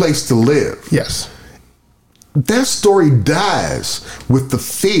find a place to live. Yes. That story dies with the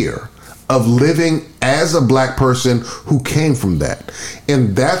fear of living as a black person who came from that.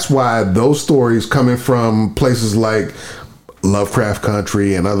 And that's why those stories coming from places like Lovecraft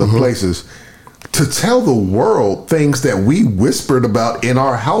Country and other places, to tell the world things that we whispered about in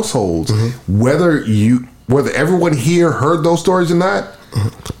our households, whether everyone here heard those stories or not,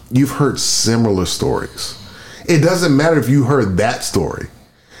 you've heard similar stories. It doesn't matter if you heard that story.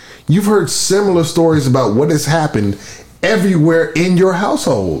 You've heard similar stories about what has happened everywhere in your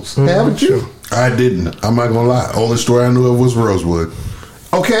households, haven't you? I didn't. I'm not gonna lie. Only story I knew of was Rosewood.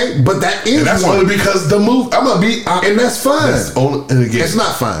 Okay, but that is that's one. only because the move. I'm gonna be, and that's fine. That's only, and again, it's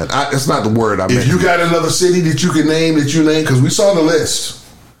not fine. It's not the word I meant. If you got another city that you can name, because we saw the list.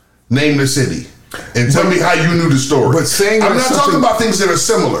 Name the city. And tell me how you knew the story. But saying I'm that not something- talking about things that are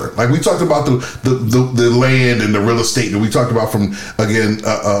similar. Like we talked about the land and the real estate that we talked about from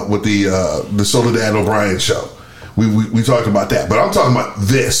with the Soledad O'Brien show. We talked about that. But I'm talking about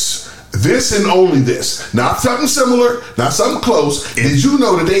this and only this. Not something similar, not something close. Did you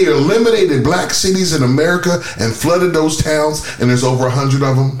know that they eliminated black cities in America and flooded those towns, and there's over 100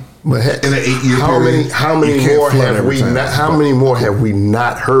 of them? But heck, in an 8-year how period. How many You can't more flood have every we time. not? How many more have we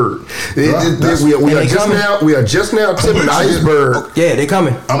not heard? We are just now tipping the iceberg. Yeah, they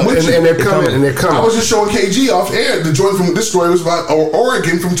coming. I'm with you. And they're coming. And they're coming. I was just showing KG off air. The joint from this story was about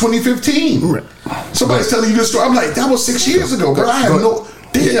Oregon from 2015. Somebody's telling you this story. I'm like, that was 6 years ago, bro. I have no.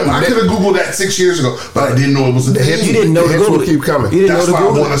 Damn, I could have Googled that 6 years ago, but I didn't know it was a thing. You didn't know the to hits Google will it. keep coming. You didn't That's know to why I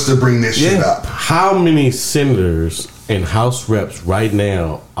Google want it. us to bring this shit up. How many senators and House reps right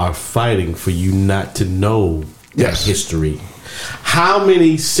now are fighting for you not to know that history? How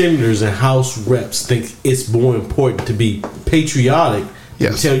many senators and House reps think it's more important to be patriotic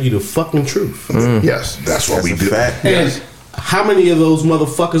than tell you the fucking truth? Yes, that's what we do. And how many of those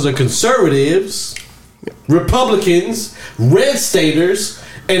motherfuckers are conservatives, Republicans, red staters?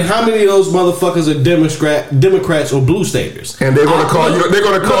 And how many of those motherfuckers are Democrats or blue staters? And they're gonna call you. They're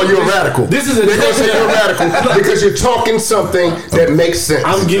gonna call you a radical. This is a they're gonna say you're a radical because you're talking something that makes sense.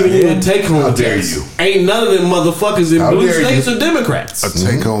 I'm giving you a take home How dare test. you. Ain't none of them motherfuckers in How blue dare states you. or Democrats. A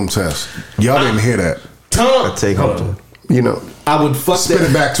take-home test. Y'all didn't hear that. Tom, Take home. You know, I would fuck Spit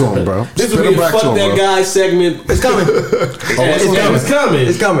that. it back to him, bro. This Spit would it be a back fuck to him, that bro. guy segment. It's coming. It's coming.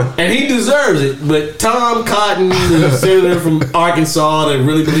 It's coming. And he deserves it. But Tom Cotton, the senator from Arkansas that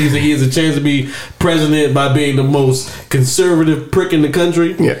really believes that he has a chance to be president by being the most conservative prick in the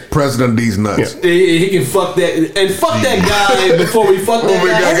country. yeah. President of these nuts. He can fuck that. And fuck that guy before we fuck that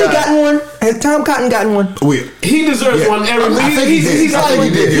guy. Has he gotten one? Has Tom Cotton gotten one? He deserves one every I week. think he did. He's, I think he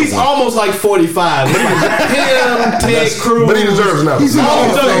did get he's one. almost like 45. Him, Ted Cruz. But he deserves another. He's in the Hall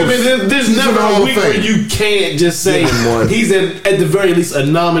of Fame. There's He's in never the Hall a of week Fame. where you can't just say Give him one. he's at the very least a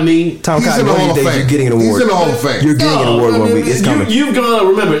nominee. Tom He's Cotton, in the one Hall of of these days Fame. you're getting an He's award. in the Hall of Fame. You're getting an award one week. It's coming. You've gone.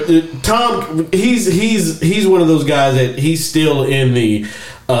 Remember, Tom. He's one of those guys that he's still in the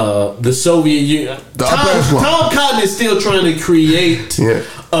Soviet Union. The upper echelon. Tom Cotton is still trying to create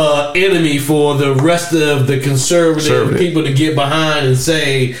enemy for the rest of the conservative people to get behind and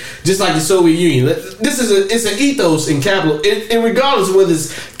say, just like the Soviet Union. This is it's an ethos in capital. And regardless of whether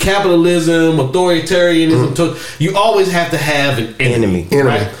it's capitalism, authoritarianism, you always have to have an enemy.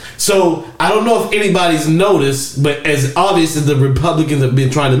 Right? So I don't know if anybody's noticed, but as obvious as the Republicans have been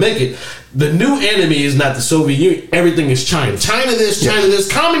trying to make it, the new enemy is not the Soviet Union. Everything is China. China this, China this,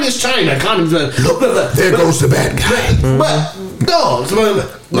 communist China. Communist. Look, There goes the bad guy. But no,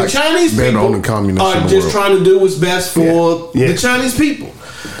 the Like, Chinese they're the people only communists in are the just world. trying to do what's best for the Chinese people.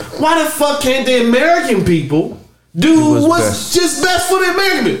 Why the fuck can't the American people do what's just best for the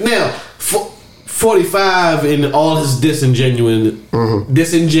American people? Now, 45 in all his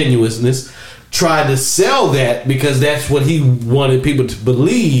disingenuousness tried to sell that because that's what he wanted people to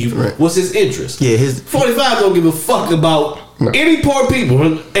believe was his interest. Yeah, his 45 don't give a fuck about any poor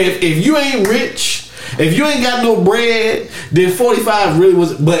people. If you ain't rich, if you ain't got no bread, then 45 really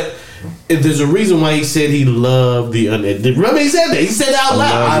was. But if there's a reason why he said he loved the uneducated. Remember he said that. He said it out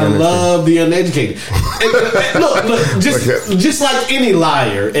loud. I love the uneducated. Look, just like any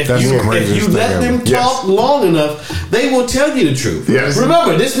liar, if That's you the craziest let thing them ever. talk long enough, they will tell you the truth. Yes.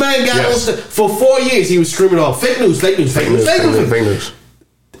 Remember, this man got on for 4 years. He was screaming off fake news, fake news, fake news, fake news, fake news.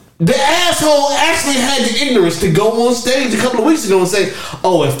 The asshole actually had the ignorance to go on stage a couple of weeks ago and say,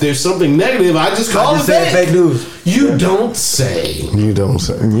 "Oh, if there's something negative, I just call it fake news." You don't say. You don't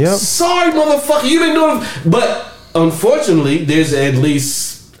say. Yep. Sorry, motherfucker. You've been doing, but unfortunately, there's at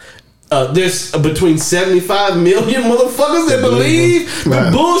least there's between 75 million motherfuckers that believe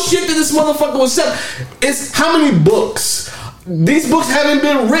the bullshit that this motherfucker was selling. It's how many books? These books haven't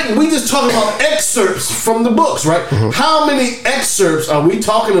been written. We just talking about excerpts from the books, right? How many excerpts are we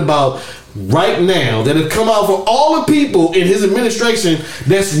talking about right now that have come out for all the people in his administration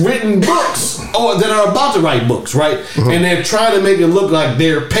that's written books or that are about to write books, right? And they're trying to make it look like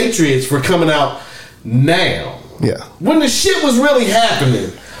they're patriots for coming out now. Yeah. When the shit was really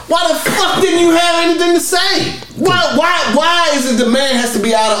happening. Why the fuck didn't you have anything to say? Why is it the man has to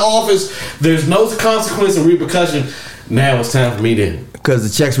be out of office? There's no consequence and repercussion. Now it's time for me to. Because the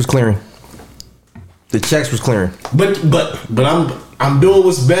checks was clearing. The checks was clearing. But I'm doing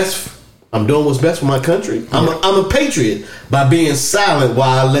what's best. I'm doing what's best for my country. I'm a patriot by being silent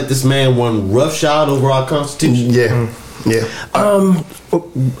while I let this man run roughshod over our Constitution. Yeah. Yeah.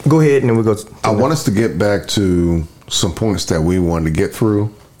 Go ahead and then we go. I want us to get back to some points that we wanted to get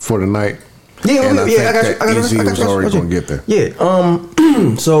through for tonight. Yeah, and I yeah, think I got you. that Easy was already going to get there.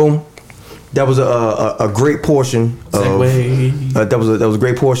 Yeah. So that was a great portion of that was a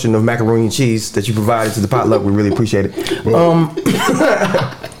great portion of macaroni and cheese that you provided to the potluck. We really appreciate it.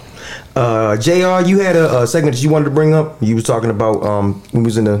 JR, you had a segment that you wanted to bring up. You was talking about when we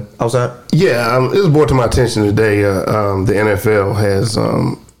was in the outside. Yeah, it was brought to my attention today. The NFL has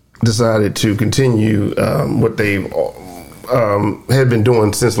decided to continue what they had been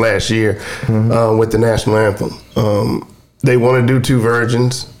doing since last year with the national anthem. They want to do two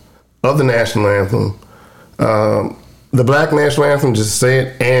versions of the national anthem. The black national anthem, just to say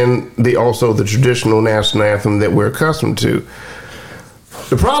it, and also the traditional national anthem that we're accustomed to.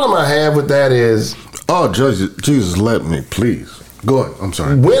 The problem I have with that is, Jesus, let me, please. Go ahead. I'm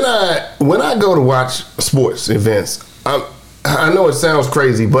sorry. When I go to watch sports events, I know it sounds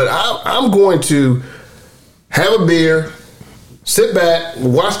crazy, but I'm going to have a beer, sit back,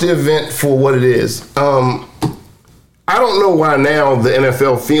 watch the event for what it is. I don't know why now the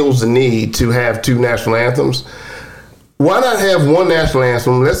NFL feels the need to have two national anthems. Why not have one national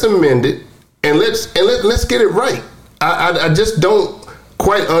anthem? Let's amend it and let's get it right. I just don't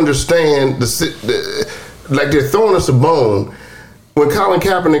quite understand like they're throwing us a bone. When Colin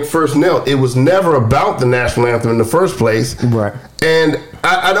Kaepernick first knelt, it was never about the national anthem in the first place. Right. And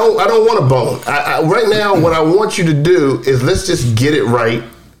I don't want a bone. Right now, what I want you to do is let's just get it right,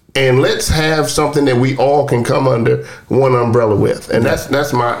 and let's have something that we all can come under one umbrella with. And that's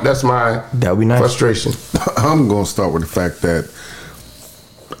my That'd be nice. frustration. I'm going to start with the fact that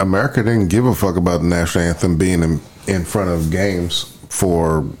America didn't give a fuck about the national anthem being in front of games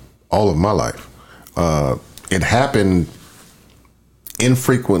for all of my life. It happened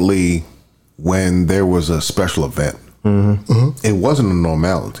infrequently when there was a special event. It wasn't a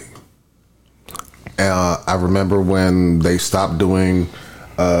normality. I remember when they stopped doing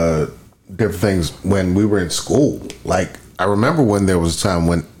different things when we were in school. Like, I remember when there was a time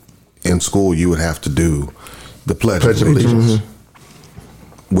when in school you would have to do the Pledge of Allegiance,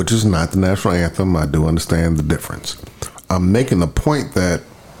 which is not the national anthem. I do understand the difference. I'm making the point that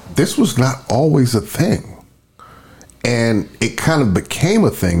this was not always a thing. And it kind of became a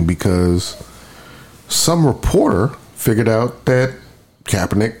thing because some reporter figured out that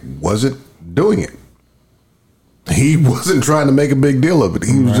Kaepernick wasn't doing it. He wasn't trying to make a big deal of it.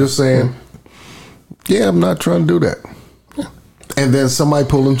 He was just saying, yeah, I'm not trying to do that. And then somebody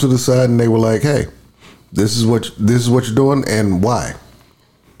pulled him to the side and they were like, hey, this is what you're doing and why?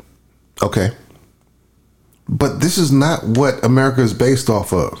 Okay. But this is not what America is based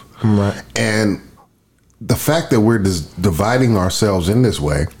off of. Right. And the fact that we're dividing ourselves in this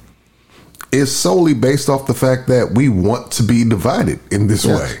way is solely based off the fact that we want to be divided in this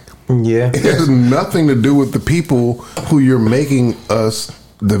way. Yeah. It has nothing to do with the people who you're making us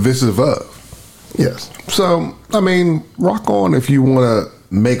divisive of. Yes. So, I mean, rock on if you want to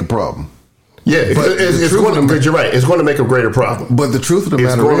make a problem. Yeah, but you're right. It's going to make a greater problem. But the truth of the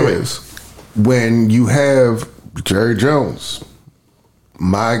matter is, when you have Jerry Jones,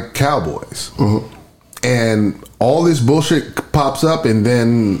 my Cowboys, and all this bullshit pops up, and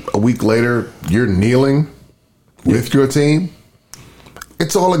then a week later you're kneeling with your team,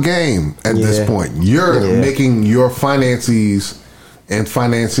 it's all a game at this point. You're making your finances and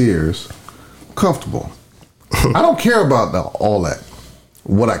financiers comfortable. I don't care about all that.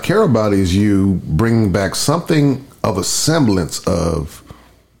 What I care about is you bringing back something of a semblance of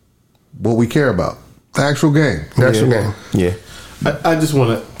what we care about. The actual game. The actual game. Yeah. I just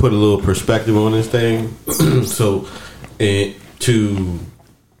want to put a little perspective on this thing. So, to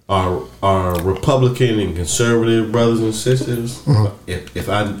our Republican and conservative brothers and sisters, if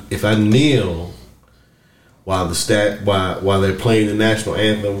I kneel while they're playing the national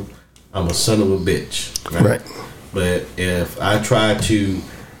anthem, I'm a son of a bitch. Right. But if I try to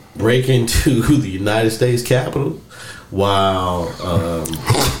break into the United States Capitol while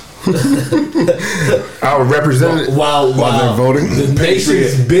our representative while they're voting, the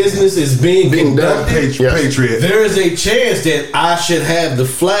nation's business is being done. Patriot. There is a chance that I should have the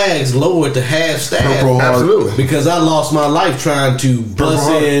flags lowered to half staff. Absolutely, because I lost my life trying to bust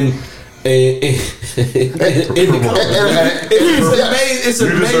in. It's amazing.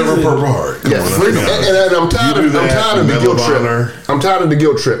 A Purple Heart. Yeah, and I'm tired of the guilt trip. I'm tired of the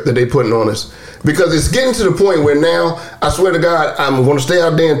guilt trip that they putting on us. Because it's getting to the point where now, I swear to God, I'm going to stay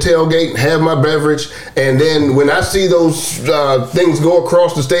out there and tailgate, have my beverage, and then when I see those things go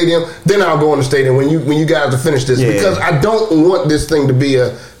across the stadium, then I'll go in the stadium when you guys have finished this. Yeah. Because I don't want this thing to be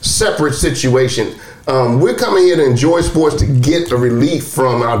a separate situation. We're coming here to enjoy sports to get the relief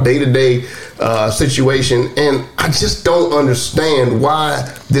from our day-to-day situation, and I just don't understand why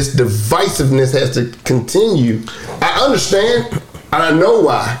this divisiveness has to continue. I understand, and I know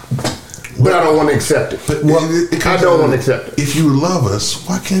why, but I don't want to accept it. I don't want to accept it. If you love us,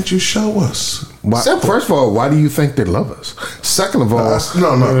 why can't you show us? First of all, why do you think they love us? Second of all,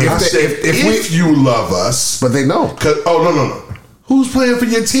 No. if you love us, but they know. No. Who's playing for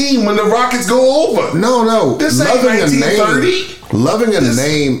your team when the Rockets go over? No. This ain't 1930. Loving a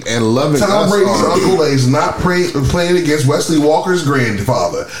name and loving Tom us Brady's are- uncle is not playing against Wesley Walker's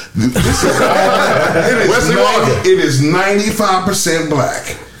grandfather. This is Wesley Walker. It is 95%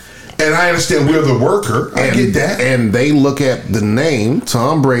 black. And I understand we're the worker. I get that. And they look at the name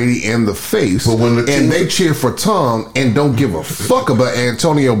Tom Brady and the face, But when the team- and they cheer for Tom and don't give a fuck about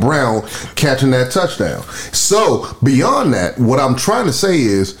Antonio Brown catching that touchdown. So beyond that, what I'm trying to say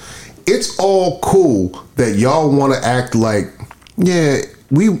is, it's all cool that y'all want to act like, yeah,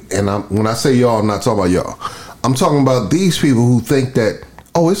 when I say y'all, I'm not talking about y'all. I'm talking about these people who think that,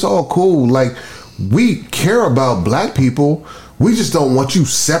 oh, it's all cool. Like, we care about black people. We just don't want you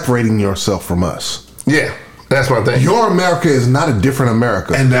separating yourself from us. Yeah, that's my thing. Your America is not a different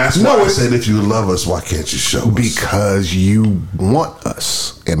America. And that's why I it's said, if you love us, why can't you show us? because you want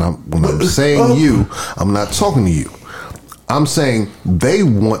us. And when I'm saying you, I'm not talking to you. I'm saying they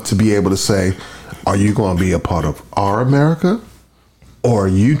want to be able to say, are you going to be a part of our America? Or are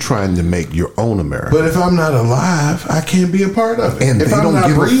you trying to make your own America? But if I'm not alive, I can't be a part of it. And if they I'm don't not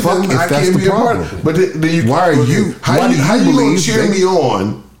give a breathing, fuck if I that's can't the be a part problem. of it. But then Why are you- How why you do you gonna believe cheer they- me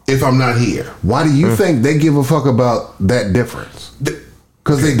on if I'm not here? Why do you think they give a fuck about that difference?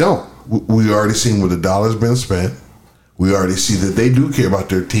 Because they don't. We already seen where the dollar's been spent. We already see that they do care about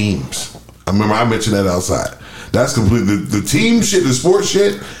their teams. I remember I mentioned that outside. That's completely the team shit, the sports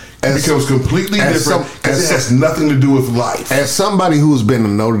shit. Becomes completely different because it has nothing to do with life. As somebody who's been a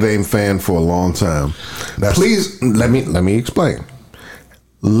Notre Dame fan for a long time, please let me explain.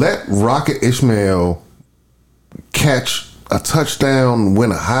 Let Rocket Ismail catch a touchdown,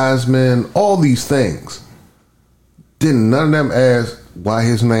 win a Heisman, all these things. Didn't none of them ask why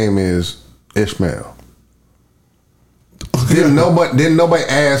his name is Ishmael? Didn't nobody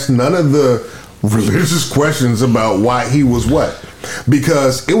ask none of the religious questions about why he was what?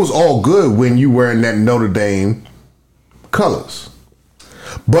 Because it was all good when you were in that Notre Dame colors.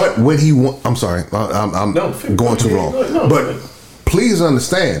 But when I'm sorry, I'm going too long. But please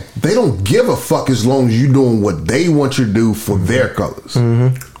understand, they don't give a fuck as long as you're doing what they want you to do for their colors.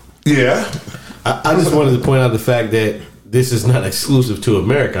 Yeah. I just wanted to point out the fact that this is not exclusive to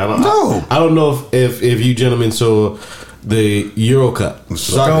America. I don't know if you gentlemen saw the Euro Cup.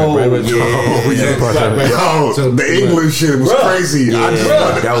 Soccer, The England shit was crazy.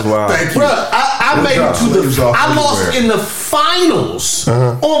 That was wild. Thank you. I made it to I lost in the finals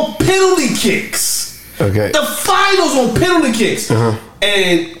on penalty kicks. Okay. The finals on penalty kicks.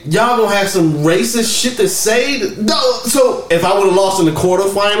 And y'all gonna have some racist shit to say? No. So if I would have lost in the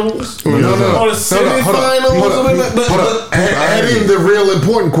quarterfinals, or the semifinals, Add in the real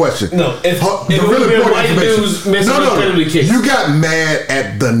important question. No, if the it real would've been important white information. dudes missing the penalty kicks. You got mad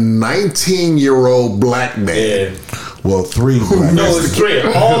at the 19-year-old black man. Well, three black No, it's three.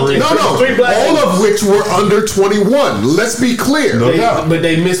 All three. Three black all men. of which were under 21. Let's be clear. But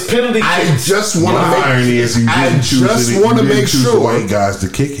they missed penalty I kicks. just want to The irony is you didn't choose the white guys to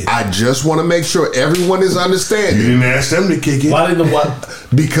kick it. I just want to make sure everyone is You understanding. didn't ask them to kick it. Why didn't the white?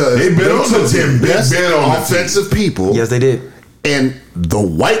 Because They've been on took the team. the They've best been on the offensive people. Yes, they did. And the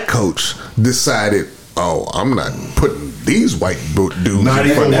white coach decided, oh, I'm not putting these white dudes Not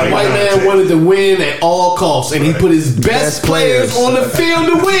in even front of That me. white man wanted to win at all costs, and he put his best players on the field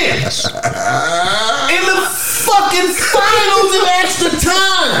to win. In the fucking finals in extra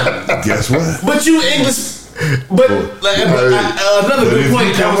time. Guess what? But you English. But another good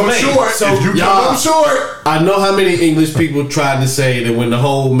point that was made. So If you come y'all, up short, I know how many English people tried to say that when the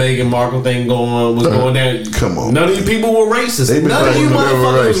whole Meghan Markle thing was going down. Come on. None of you people were racist. They've been None of you saying they were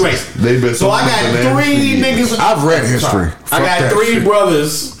motherfuckers was racist. racist. They've been So I got saying that for three years. niggas. I've read history. I Fuck got that three shit.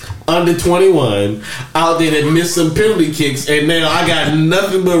 brothers under 21 out there that missed some penalty kicks, and now I got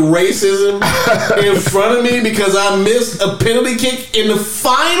nothing but racism in front of me because I missed a penalty kick in the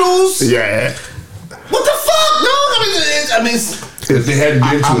finals. Yeah. What the fuck? No, I mean, if they hadn't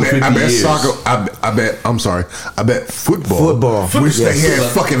been to it 50 I bet years. soccer. I bet football. Wish they had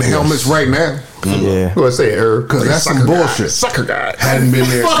fucking helmets right now. Yeah. I'm gonna say her Because that's some bullshit. Sucker guy. hadn't been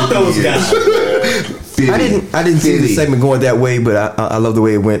there. fuck 50 those years. guys. I didn't see the segment going that way, but I love the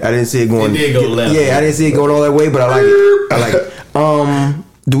way it went. I didn't see it going. It did go left. Yeah, I didn't see it going all that way, but I like it. I like it.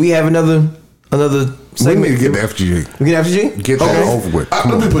 Do we have another another We segment. need to get the FGG. We get FGG? Get that over with.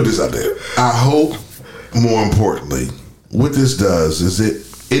 Come Let me on. put this out there. I hope, more importantly, what this does is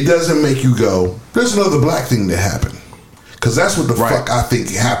it doesn't make you go, there's another black thing that happened. Because that's what the Right. fuck I think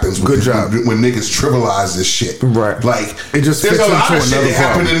happens with Good this, job. when niggas trivialize this shit. Right. Like, It just there's fits a lot into of shit another that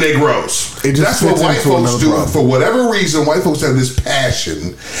happened in problem. Negroes. It just That's what fits white into folks another do. problem. For whatever reason, white folks have this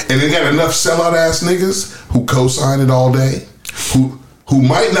passion, and they got enough sellout ass niggas who co-sign it all day, who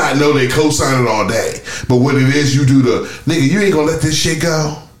might not know they co-sign it all day, but what it is, you do the nigga, you ain't gonna let this shit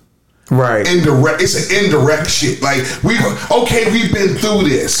go. Right. Indirect. It's an indirect shit. Like we've been through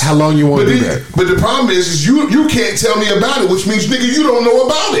this. How long you wanna But do then- that? But the problem is you can't tell me about it, which means nigga you don't know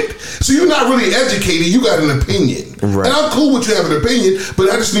about it. So you're not really educated. You got an opinion, Right. and I'm cool with you having an opinion, but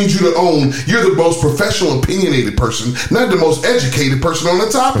I just need you to own you're the most professional, opinionated person, not the most educated person on the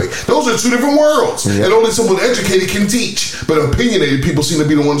topic. Those are two different worlds, and only someone educated can teach. But opinionated people seem to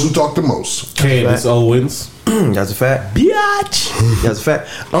be the ones who talk the most. Candace Owens. That's a fact. Biatch. That's a fact.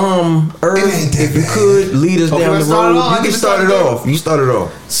 Irv, It ain't that if you bad. could lead us Oh, down can I the start road, it off? I you can can start it start it off. You start it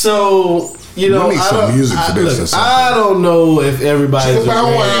off. So, you know, need some music for this or something. I don't know if everybody's Bow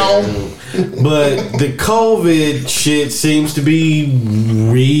wow. aware, but the COVID shit seems to be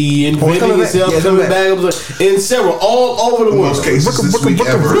reinventing coming back. itself, Yeah, it's coming coming back in several all over the In world. most cases this week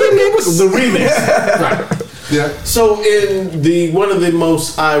ever. The remix. Right. Yeah. So in the one of the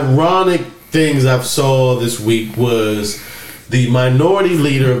most ironic things I've saw this week was the minority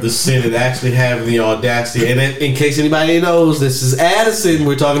leader of the Senate actually having the audacity, and in case anybody knows, this is Addison.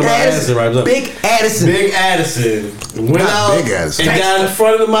 We're talking about Addison, right? Big Addison. Big Addison went Not out Big Addison. and got in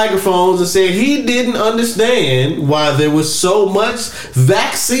front of the microphones and said he didn't understand why there was so much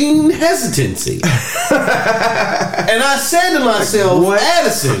vaccine hesitancy. And I said to myself,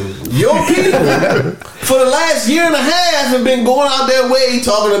 Addison, your people for the last year and a half have been going out their way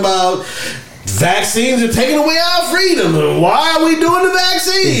talking about vaccines are taking away our freedom. And why are we doing the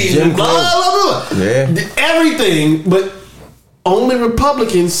vaccines? Jim And blah, blah, blah. Yeah. Everything, but only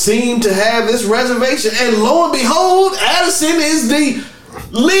Republicans seem to have this reservation. And lo and behold, Addison is the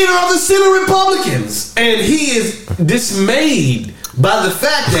leader of the Senate Republicans. And he is dismayed by the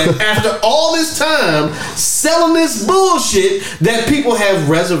fact that after all this time selling this bullshit that people have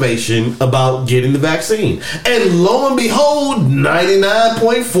reservation about getting the vaccine. And lo and behold,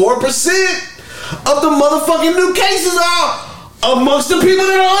 99.4% of the motherfucking new cases are amongst the people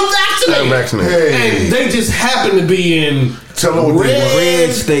that are unvaccinated. Hey. And they just happen to be in Tell them what they want.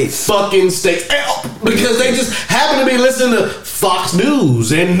 Red states. fucking states. Because they just happen to be listening to Fox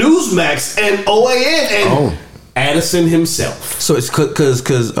News and Newsmax and OAN and Addison himself. So it's because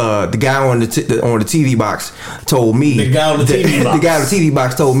the guy on the TV box told me The guy on the TV box. the guy on the TV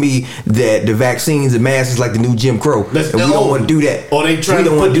box told me that the vaccines and masks is like the new Jim Crow, and we don't want to do that. Or they try we to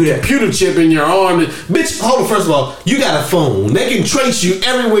don't put want to the do that. computer chip in your arm. Bitch, hold on. First of all, you got a phone. They can trace you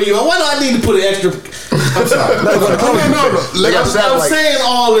everywhere you are. Why do I need to put an extra? I'm sorry. No. I'm saying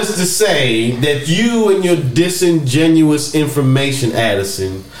all this to say that you and your disingenuous information,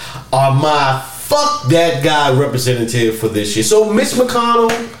 Addison, are my fuck that guy representative for this shit. So Mitch McConnell,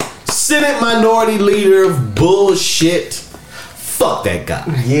 Senate Minority Leader of bullshit, fuck that guy.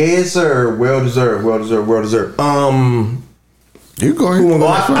 Yes, sir. Well deserved. Well deserved. Well deserved. You go ahead. Who wanna go Well,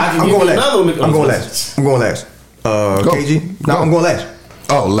 last? I can I'm give going you last. another one. I'm going last. I'm going last. KG. No, Go. I'm going last.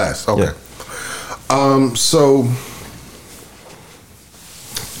 Oh, last. Okay. Yeah. So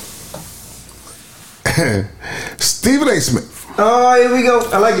Stephen A. Smith, Oh, here we go.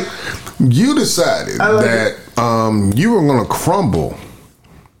 I like it. you decided I like that you were going to crumble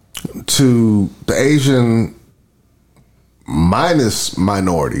to the Asian minus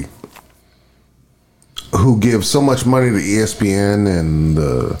minority who give so much money to ESPN and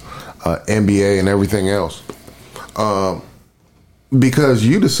the NBA and everything else, because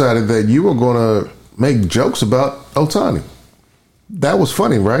you decided that you were going to make jokes about Otani. That was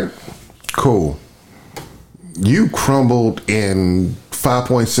funny, right? Cool. You crumbled in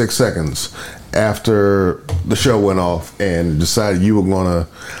 5.6 seconds after the show went off and decided you were going to,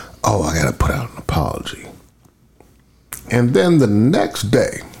 I got to put out an apology. And then the next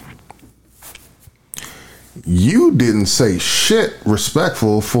day, you didn't say shit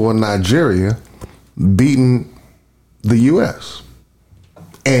respectful for Nigeria beating the U.S.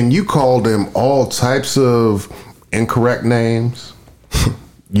 And you called them all types of incorrect names.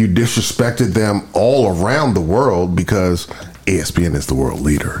 You disrespected them all around the world because ESPN is the world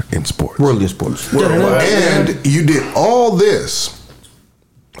leader in sports. World in sports. And you did all this.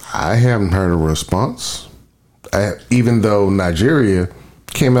 I haven't heard a response. Even though Nigeria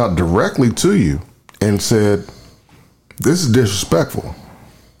came out directly to you and said, this is disrespectful.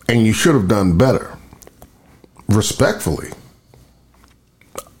 and you should have done better. Respectfully.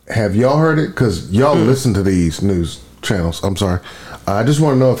 Have y'all heard it? Because y'all listen to these news channels. I'm sorry. I just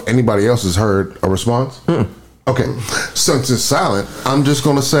want to know if anybody else has heard a response. Okay. Since it's silent, I'm just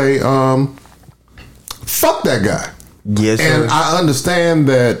going to say, fuck that guy. Yes, And sir. I understand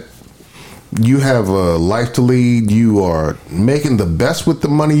that you have a life to lead. You are making the best with the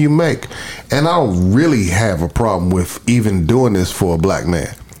money you make. And I don't really have a problem with even doing this for a black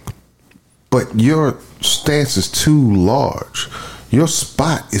man. But your stance is too large. Your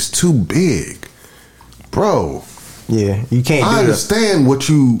spot is too big. Bro. Yeah, you can't do I that. understand what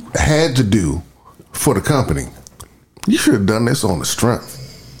you had to do for the company. You should have done this on the strength.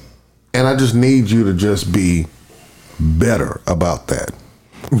 And I just need you to just be better about that.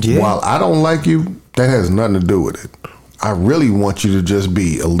 Yeah. While I don't like you, that has nothing to do with it. I really want you to just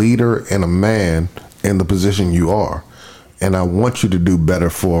be a leader and a man in the position you are. And I want you to do better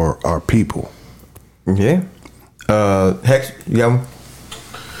for our people. Yeah. Hex, you got one?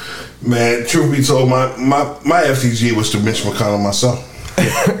 Man, truth be told, my FTG was to Mitch McConnell myself.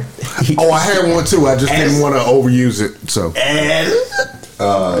 Oh, I had one too. I just didn't want to overuse it. So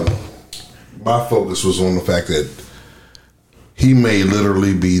my focus was on the fact that he may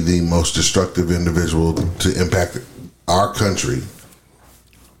literally be the most destructive individual to impact our country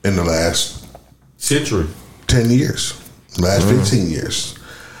in the last century, 10 years, last 15 years.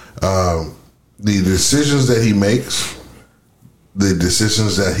 The decisions that he makes, the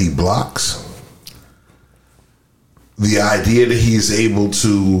decisions that he blocks, the idea that he's able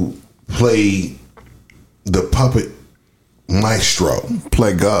to play the puppet maestro,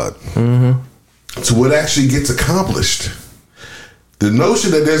 play God, to what actually gets accomplished. The notion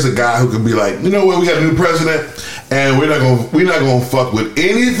that there's a guy who can be like, you know what, we got a new president, and we're not gonna fuck with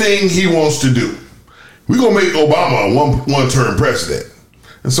anything he wants to do. We're gonna make Obama a one-term president,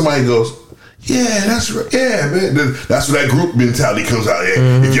 and somebody goes, yeah, that's right, yeah, man. That's where that group mentality comes out.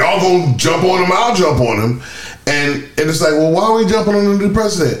 If y'all gonna jump on him, I'll jump on him, and it's like, well, why are we jumping on the new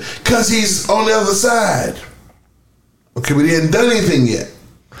president? Because he's on the other side. Okay, but he hadn't done anything yet,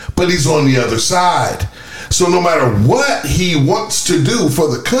 but he's on the other side. So no matter what he wants to do for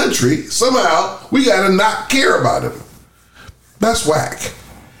the country, somehow we gotta not care about him. That's whack.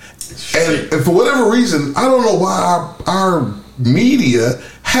 And for whatever reason, I don't know why our media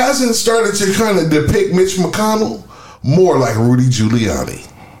hasn't started to kind of depict Mitch McConnell more like Rudy Giuliani.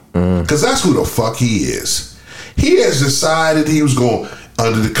 Because that's who the fuck he is. He has decided he was going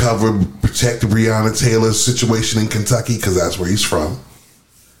under the cover, protect the Breonna Taylor situation in Kentucky, because that's where he's from.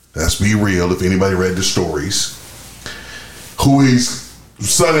 Let's be real, if anybody read the stories. Who his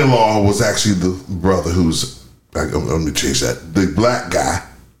son-in-law was actually the brother who's, let me change that, the black guy,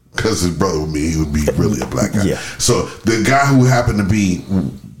 because his brother would be, he would be really a black guy. Yeah. So the guy who happened to be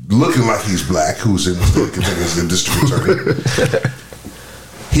looking like he's black, who's in the state of Kentucky as the district attorney,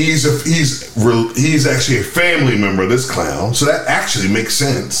 he's actually a family member of this clown, so that actually makes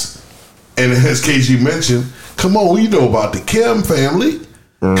sense. And as KG mentioned, come on, we know about the Kim family.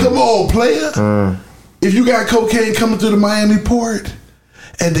 Come on, player. If you got cocaine coming through the Miami port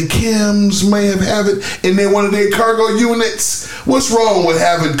and the Kims may have it in one of their cargo units, what's wrong with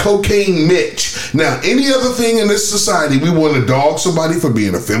having Cocaine Mitch? Now, any other thing in this society, we want to dog somebody for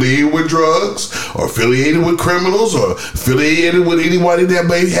being affiliated with drugs or affiliated with criminals or affiliated with anybody that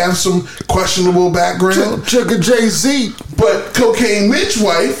may have some questionable background. Chugga Jay-Z. But Cocaine Mitch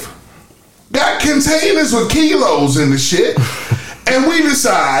wife got containers with kilos in the shit. And we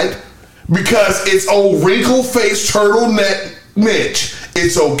decide, because it's old wrinkle-faced turtleneck Mitch,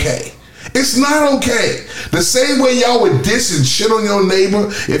 it's okay. It's not okay. The same way y'all would diss and shit on your neighbor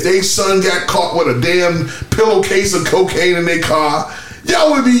if their son got caught with a damn pillowcase of cocaine in their car,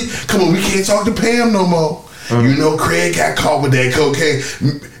 y'all would be, come on, we can't talk to Pam no more. You know, Craig got caught with that cocaine.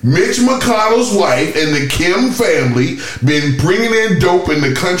 Mitch McConnell's wife and the Kim family been bringing in dope in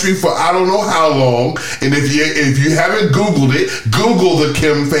the country for I don't know how long. And if you haven't Googled it, Google the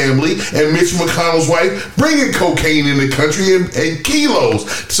Kim family and Mitch McConnell's wife bringing cocaine in the country in kilos.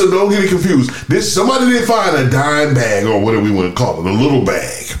 So don't get it confused. Somebody didn't find a dime bag or whatever we want to call it, a little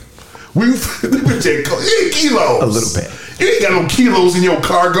bag. Kilos. A little bag. You ain't got no kilos in your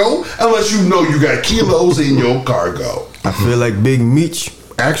cargo unless you know you got kilos in your cargo. I feel like Big Meech.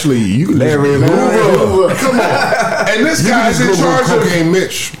 Actually, you can Larry Hoover. Come on. And this guy's in charge of Cocaine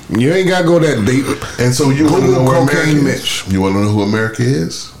Mitch. You ain't got to go that deep. And so you want to know where America Cocaine is? Mitch. You want to know who America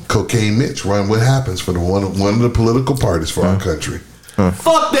is? Cocaine Mitch. Run what happens for one of the political parties for our country.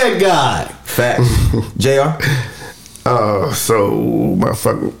 Fuck that guy. Facts. JR? So my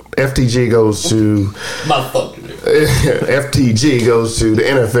fucking FTG goes to My fucking nigga. FTG goes to the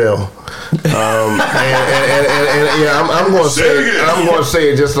NFL. And yeah, I'm going to say it. I'm going to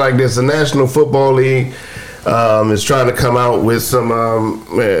say it just like this: the National Football League is trying to come out with some.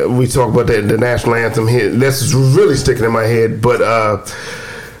 We talk about the national anthem here. This is really sticking in my head, but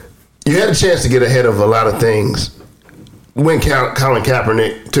you had a chance to get ahead of a lot of things when Colin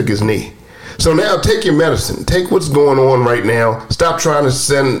Kaepernick took his knee. So now take your medicine. Take what's going on right now. Stop trying to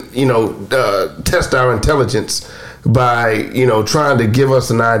test our intelligence by, trying to give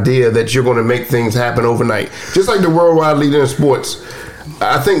us an idea that you're going to make things happen overnight. Just like the worldwide leader in sports,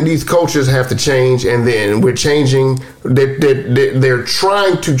 I think these cultures have to change, and then we're changing. They're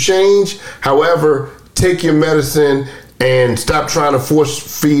trying to change. However, take your medicine and stop trying to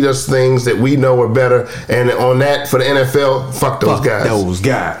force feed us things that we know are better. And on that, for the NFL, fuck those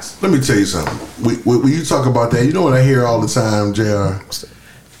guys. Let me tell you something. When you talk about that, you know what I hear all the time, JR?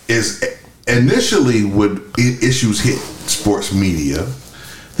 Is initially when issues hit sports media,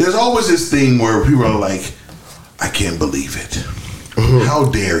 there's always this thing where people are like, I can't believe it. Mm-hmm. How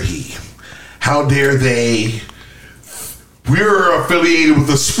dare he? How dare they? We're affiliated with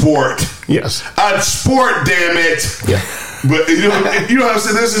a sport. Yes. A sport, damn it. Yeah. But you know what I'm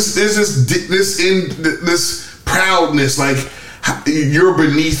saying? There's this proudness, like you're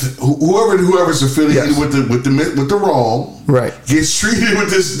beneath whoever's affiliated with the wrong. Right. Gets treated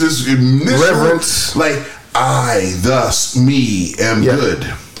with this initial reverence. Like I, thus me, am good.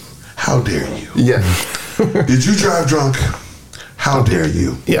 How dare you? Yeah. Did you drive drunk? How dare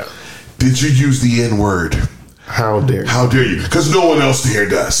you? Yeah. Did you use the N-word? How dare you? How dare you? Because no one else here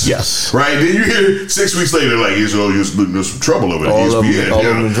does. Yes. Right? Then you hear 6 weeks later, like, there's some trouble over at All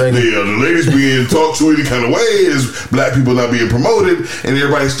ESPN. The ladies being talked to any kind of way. There's black people not being promoted. And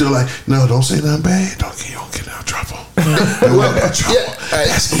everybody's still like, no, don't say nothing bad. Don't get in trouble.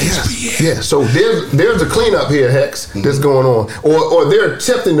 That's ESPN. Yeah, so there's a cleanup here, Hex, that's going on. Or they're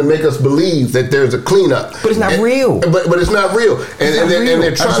attempting to make us believe that there's a cleanup. But it's not real. But it's not real. And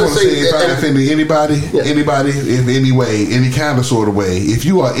they're trying to say, if I offended anybody, in any way, any kind of sort of way, if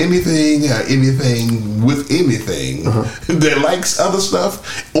you are anything with anything that likes other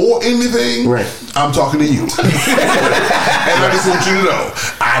stuff or anything, right. I'm talking to you. And I just want you to know,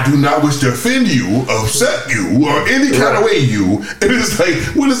 I do not wish to offend you, upset you, or any kind of way you. And it's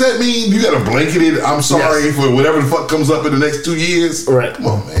like, what does that mean? You got to blanket it. I'm sorry for whatever the fuck comes up in the next 2 years. Right. Come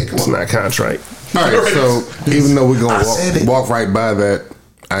on, man. It's not contrite. All right, so even though we're going to walk right by that,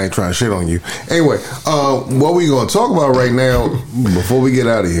 I ain't trying to shit on you. Anyway, what we going to talk about right now before we get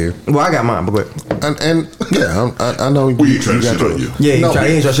out of here? Well, I got mine, but and yeah, I know we ain't trying to shit on you. Yeah, he ain't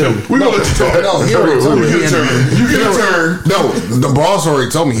trying to shit on you. We're going to let you talk. No, he already told me you get a turn. No, the boss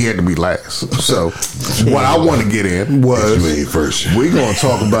already told me he had to be last. So what I want to get in was we're going to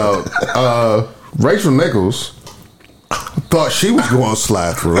talk about Rachel Nichols thought she was going to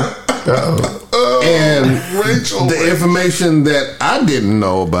slide through. And Rachel, information that I didn't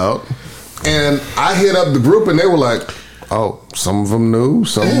know about, and I hit up the group and they were like, oh, some of them knew,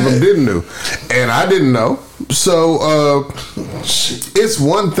 some of them didn't know, and I didn't know. So it's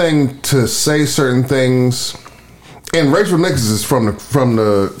one thing to say certain things, and Rachel Nichols is from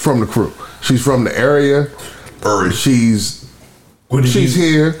the crew. She's from the area. She's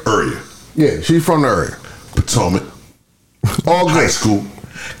here. Area. Yeah, she's from the area. Potomac. All good. High school.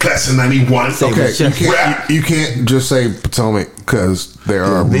 Class of 91. Okay, you can't just say Potomac because there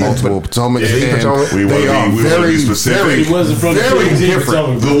are multiple Potomacs. We are very specific. He wasn't from very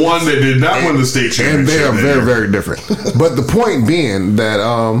different. The one that did not win the state championship. And they are very, very different. But the point being that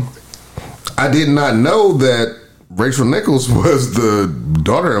I did not know that Rachel Nichols was the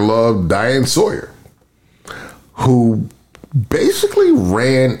daughter-in-law of Diane Sawyer, who basically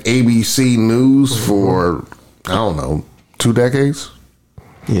ran ABC News for, I don't know, 2 decades.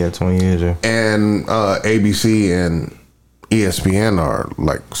 Yeah, 20 years. Yeah. And ABC and ESPN are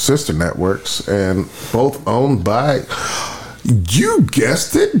like sister networks, and both owned by, you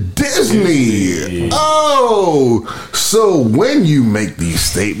guessed it, Disney. Oh, so when you make these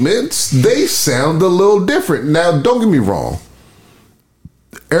statements, they sound a little different. Now, don't get me wrong.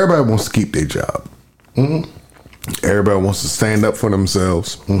 Everybody wants to keep their job. Mm-hmm. Everybody wants to stand up for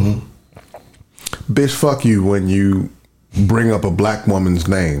themselves. Mm-hmm. Bitch, fuck you when you bring up a black woman's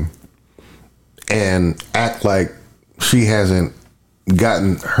name and act like she hasn't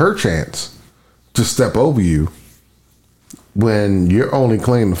gotten her chance to step over you when your only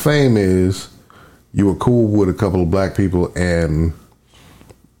claim to fame is you were cool with a couple of black people and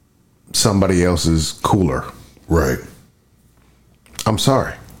somebody else is cooler. Right. I'm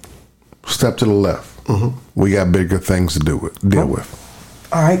sorry. Step to the left. Mm-hmm. We got bigger things to deal with.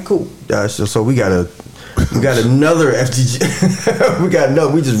 All right, cool. So we got a We got another FTG.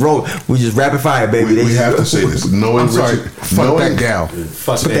 We just roll. We just rapid fire, baby. We have to say this. Knowing I'm sorry. Richard, Fuck that gal.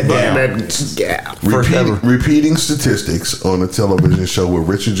 Fuck that gal. Repeating statistics on a television show with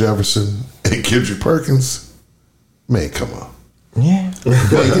Richard Jefferson and Kendrick Perkins. Man, come on. Yeah.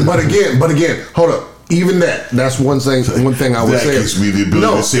 But again, hold up. Even that's one thing I would say. That gives me the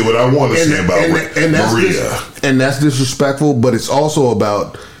ability to say what I want to say about Maria. And that's disrespectful, but it's also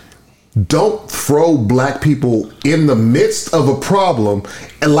about don't throw black people in the midst of a problem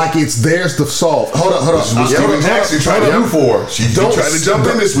and like it's theirs to solve. Hold up. This is what Stephen Jackson tried to do for her. She tried to jump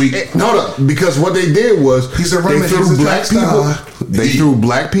in this week. Hold up, because what they did was they threw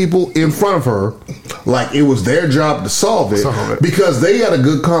black people in front of her like it was their job to solve it because they had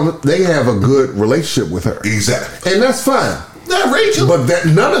they have a good relationship with her. Exactly. And that's fine. Not Rachel. But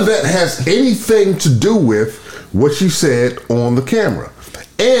none of that has anything to do with what she said on the camera.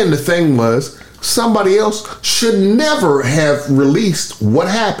 And the thing was, somebody else should never have released what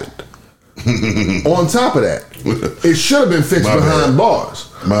happened. On top of that, it should have been fixed behind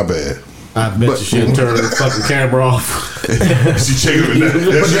bars. My bad. I bet you should turn the fucking camera off. She checking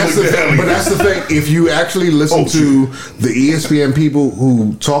it down. But that's the thing. If you actually listen to the ESPN people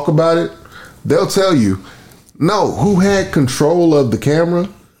who talk about it, they'll tell you, no, who had control of the camera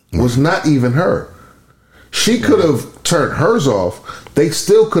was not even her. She could have turned hers off. They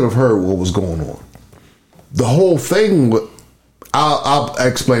still could have heard what was going on. The whole thing, I'll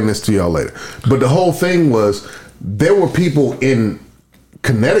explain this to y'all later. But the whole thing was there were people in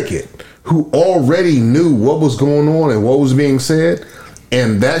Connecticut who already knew what was going on and what was being said.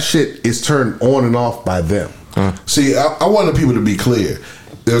 And that shit is turned on and off by them. See, I wanted people to be clear.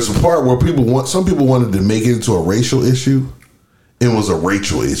 There's a part where some people wanted to make it into a racial issue. It was a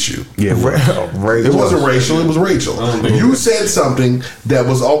Rachel issue. Yeah, it wasn't racial. It was Rachel. You said something that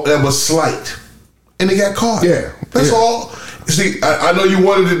was slight, and it got caught. Yeah, that's all. See, I know you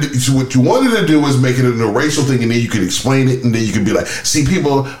wanted to. So what you wanted to do was make it into a racial thing, and then you could explain it, and then you could be like, "See,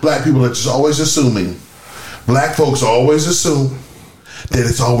 black people are just always assuming. Black folks always assume that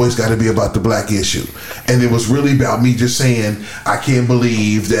it's always got to be about the black issue, and it was really about me just saying, I can't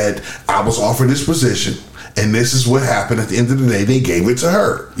believe that I was offered this position." And this is what happened at the end of the day. They gave it to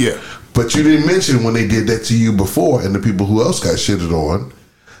her. Yeah. But you didn't mention when they did that to you before and the people who else got shitted on.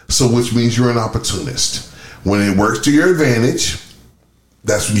 So which means you're an opportunist. When it works to your advantage,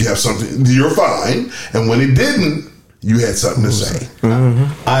 that's when you have something, you're fine. And when it didn't, you had something to say.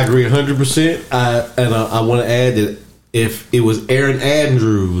 Mm-hmm. I agree 100%. I want to add that if it was Erin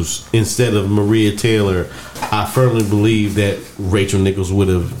Andrews instead of Maria Taylor, I firmly believe that Rachel Nichols would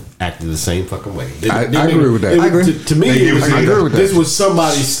have acted the same fucking way. I agree with that. I agree. To me, this was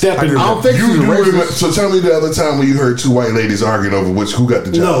somebody stepping. I don't think you remember. So tell me the other time when you heard two white ladies arguing over who got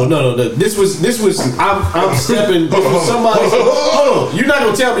the job. No. This was. I'm stepping. This was somebody. Hold on. You're not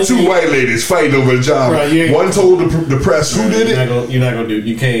gonna tell me two white ladies fighting over the job. Right, one told the press who did it. You're not gonna do.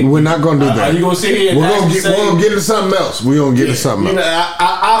 You can't. We're not gonna do that. Are you gonna sit here? We're gonna get into something else. We're gonna get into something else.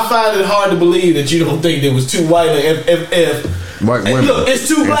 I find it hard to believe that you don't think there was two white. If white women. Look, it's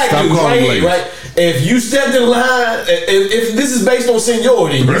two black dudes right here, right? If you stepped in line, if this is based on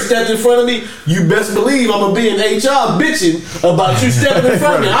seniority, you stepped in front of me, you best believe I'm gonna be in HR bitching about you stepping in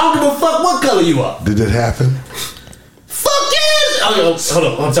front of me. I don't give a fuck what color you are. Did it happen? Fuck yes! Hold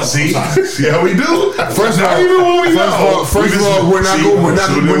on, I'm See how we do. First of all, we're not going to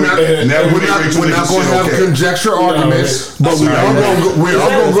have conjecture arguments, but we are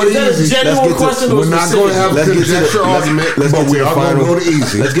going to go to easy. We're not going to have conjecture argument, but we are going to go to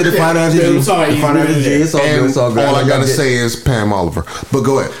easy. Let's get the final FTG. It's all good. All I got to say is Pam Oliver. But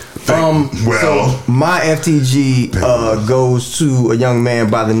go ahead. So my FTG goes to a young man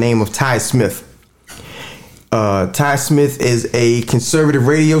by the name of Ty Smith. Ty Smith is a conservative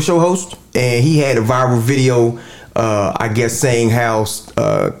radio show host, and he had a viral video, I guess, saying how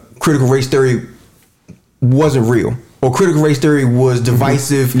critical race theory wasn't real, or critical race theory was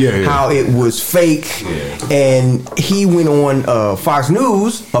divisive, how it was fake, and he went on Fox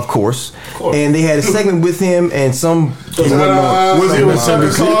News, of course, and they had a segment with him, and was he with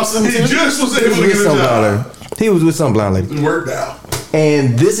Tucker Carlson? He just was able to get a job. He was with some blind lady. It worked out.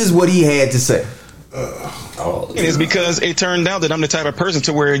 And this is what he had to say. It's because it turned out that I'm the type of person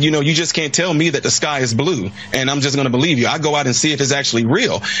to where, you just can't tell me that the sky is blue and I'm just going to believe you. I go out and see if it's actually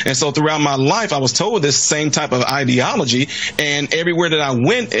real. And so throughout my life, I was told this same type of ideology, and everywhere that I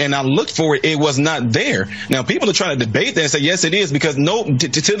went and I looked for it, it was not there. Now, people are trying to debate that and say, yes, it is, because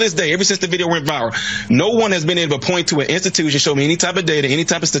to this day, ever since the video went viral, no one has been able to point to an institution, show me any type of data, any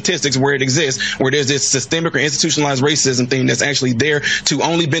type of statistics where it exists, where there's this systemic or institutionalized racism thing that's actually there to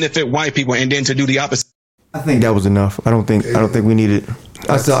only benefit white people and then to do the opposite. I think that was enough. I don't think we needed.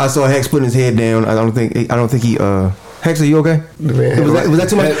 I saw Hex putting his head down. I don't think he. Hex, are you okay? Was that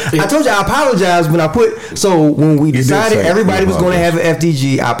too much? I told you I apologized when I put. So when we decided everybody was going to have an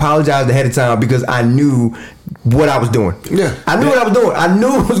FDG, I apologized ahead of time because I knew what I was doing. Yeah, I knew what I was doing. I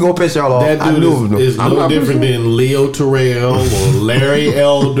knew it was going to piss y'all off. That dude is no different than Leo Terrell or Larry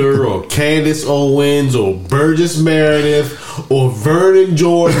Elder or Candace Owens or Burgess Meredith or Vernon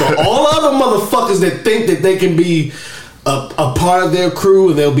Jordan or all other motherfuckers that think that they can be a part of their crew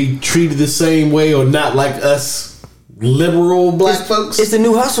and they'll be treated the same way or not like us liberal black folks. It's the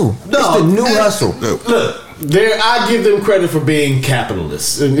new hustle. No, it's the new hustle. Look, I give them credit for being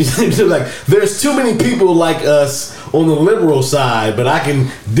capitalists. Like, there's too many people like us on the liberal side, but I can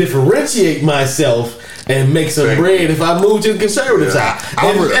differentiate myself and make some bread if I move to the conservative side.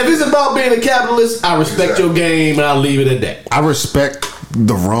 If it's about being a capitalist, I respect your game and I'll leave it at that. I respect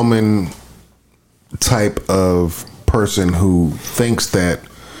the Roman type of person who thinks that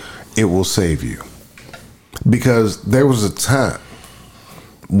it will save you. Because there was a time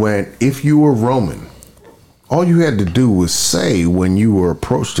when if you were Roman, all you had to do was say when you were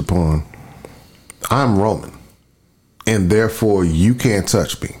approached upon, I'm Roman, and therefore you can't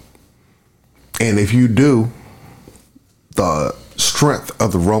touch me. And if you do, the strength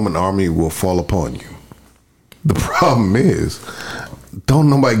of the Roman army will fall upon you. The problem is, don't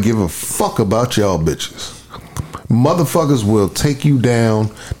nobody give a fuck about y'all bitches. Motherfuckers will take you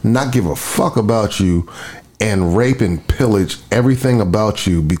down, not give a fuck about you, and rape and pillage everything about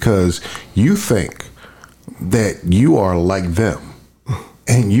you because you think that you are like them,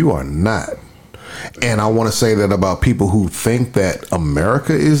 and you are not. And I want to say that about people who think that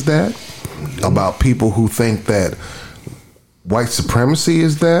America is that, about people who think that white supremacy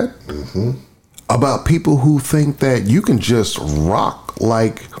is that, about people who think that you can just rock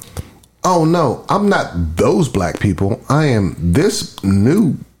like, oh no, I'm not those black people. I am this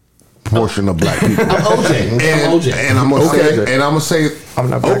new portion of black people. I'm OJ. And I'm gonna say, I'm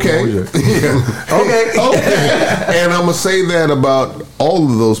not okay. Okay. And I'm gonna say that about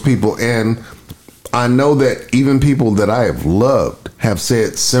all of those people. And I know that even people that I have loved have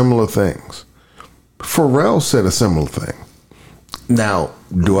said similar things. Pharrell said a similar thing. Now,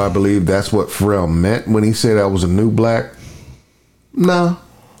 do I believe that's what Pharrell meant when he said I was a new black? No.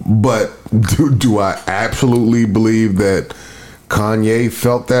 But do I absolutely believe that Kanye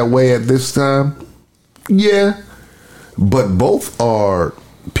felt that way at this time? Yeah. But both are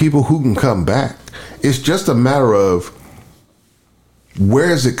people who can come back. It's just a matter of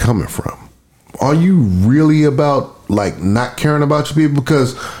where is it coming from? Are you really about like not caring about your people?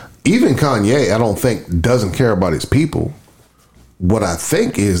 Because even Kanye, I don't think doesn't care about his people. What I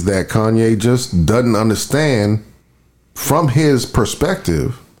think is that Kanye just doesn't understand from his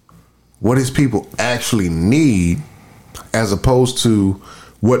perspective what his people actually need, as opposed to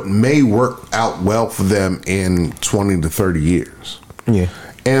what may work out well for them in 20 to 30 years. Yeah.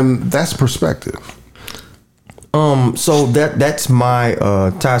 And that's perspective. So that's my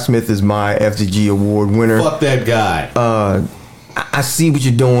Ty Smith is my FDG award winner. Fuck that guy. I see what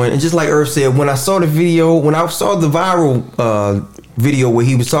you're doing, and just like Earth said, when I saw the video, when I saw the viral video where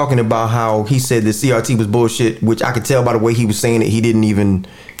he was talking about how he said that CRT was bullshit, which I could tell by the way he was saying it, he didn't even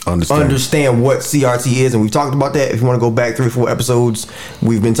understand what CRT is, and we've talked about that. If you want to go back 3 or 4 episodes,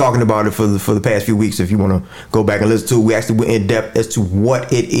 we've been talking about it for the past few weeks. If you want to go back and listen to it, we actually went in depth as to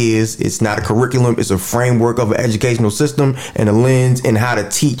what it is. It's not a curriculum; it's a framework of an educational system and a lens and how to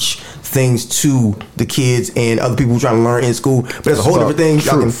teach things to the kids and other people trying to learn in school. But that's a whole different thing.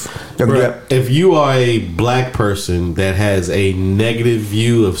 If you are a black person that has a negative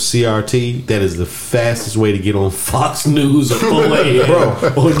view of CRT, that is the fastest way to get on Fox News or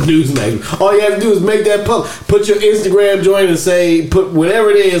OAN or Newsmax. All you have to do is make that post, put your Instagram joint and say, put whatever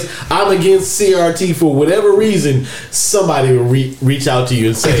it is, I'm against CRT for whatever reason. Somebody will reach out to you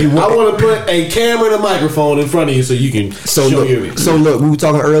and say, I want to put a camera and a microphone in front of you so you can show your. So look, we were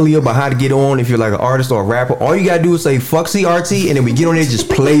talking earlier about how to get on if you're like an artist or a rapper. All you gotta do is say fuck CRT, and then we get on there, just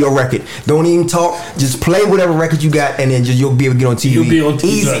play your record. Don't even talk, just play whatever record you got, and then you'll be able to get on TV. You'll be on TV.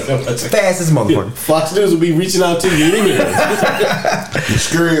 Easy. Fast as motherfucker. Fox News will be reaching out to you in email. The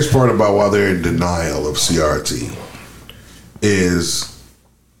scariest part about why they're in denial of CRT is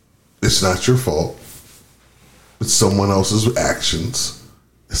it's not your fault. It's someone else's actions.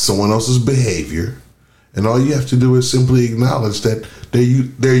 It's someone else's behavior. And all you have to do is simply acknowledge that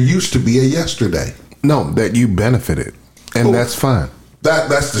there used to be a yesterday. No, that you benefited. And that's fine.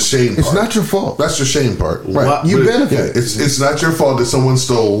 That's the shame part. It's not your fault. That's your shame part. Right. You benefit. Yeah, it's not your fault that someone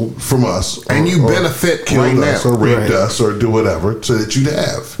stole from us. And you benefit killed right us now. or raped us or do whatever so that you'd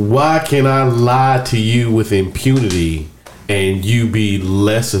have. Why can I lie to you with impunity and you be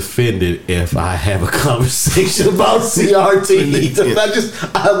less offended if I have a conversation about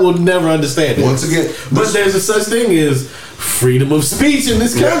CRT? I will never understand it. Once again, but there's a such thing as freedom of speech in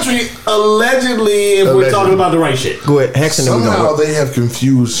this country, allegedly, if we're talking about the right shit. Go ahead, Hex, and then somehow they have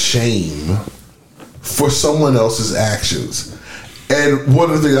confused shame for someone else's actions. And one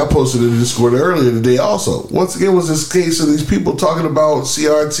of the things I posted in the Discord earlier today also, once again, was this case of these people talking about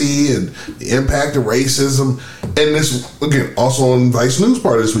CRT and the impact of racism. And this, again, also on Vice News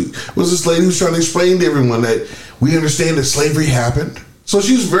part this week, was this lady who's trying to explain to everyone that we understand that slavery happened. So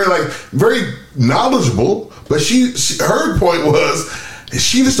she's very knowledgeable, but her point was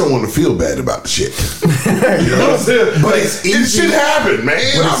she just don't want to feel bad about the shit. You know what I'm saying? But it's easy. It should happen,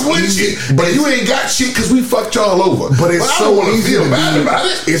 man. I'm with you. But you ain't got shit because we fucked y'all over. But it's I don't want to feel bad about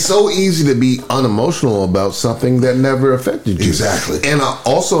it. It's so easy to be unemotional about something that never affected you. Exactly. And I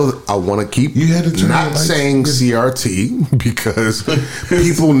want to keep not saying CRT because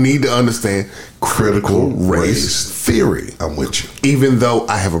people need to understand critical race theory. I'm with you. Even though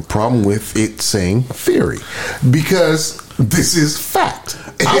I have a problem with it saying theory because this is fact.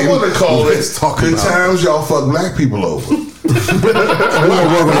 I want to call it the times y'all fuck black people over. I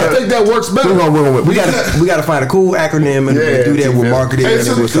think that works better. We got to find a cool acronym and do that with marketing.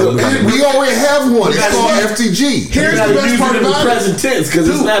 We already have one. It's called FTG. Here's the best part about it. Present tense because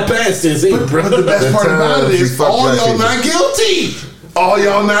it's not past tense either. But the best part about it is all y'all not guilty. All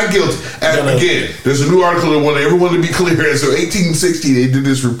y'all not guilty. And again, there's a new article that wanted everyone to be clear. So 1860, they did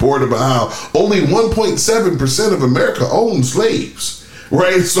this report about how only 1.7% of America owned slaves.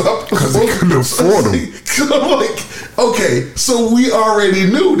 Right? So because they couldn't afford them. I'm like, okay, so we already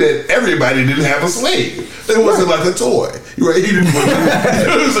knew that everybody didn't have a slave. It wasn't like a toy. Right? You didn't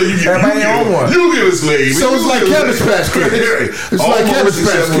so everybody owned one. You get a slave. So it's like Cabbage Patch Kids. It's like Cabbage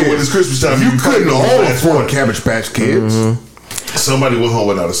Patch Kids. When it's Christmas time, you couldn't afford Cabbage Patch Kids. Somebody went home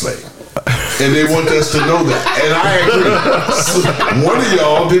without a slave. And they want us to know that. And I agree. So one of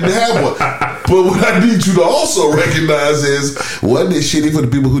y'all didn't have one. But what I need you to also recognize is, wasn't it shitty for the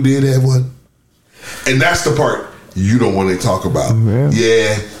people who did have one? And that's the part you don't want to talk about.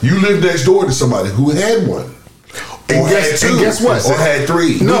 Yeah, you live next door to somebody who had one. And guess what? Or had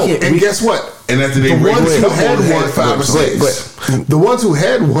three. No, and guess what? And after they the ones who had one, 5 or 6. But the ones who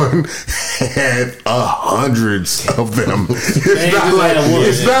had one had hundreds of them.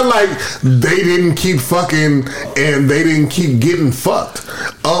 It's not like they didn't keep fucking and they didn't keep getting fucked.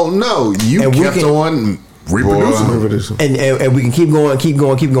 Oh no, you kept on reproducing. And we can keep going.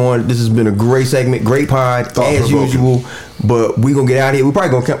 This has been a great segment, great pod as usual. But we gonna get out of here. We're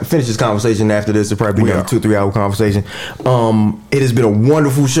probably gonna finish this conversation after this. It'll probably be a 2-3 hour conversation. It has been a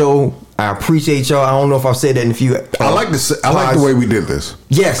wonderful show. I appreciate y'all. I don't know if I've said that in a few. I like the way we did this.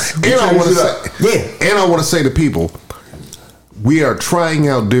 Yes, and I want to say to people, we are trying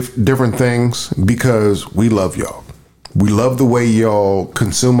out different things because we love y'all. We love the way y'all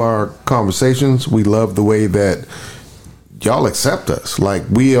consume our conversations. We love the way that y'all accept us. Like,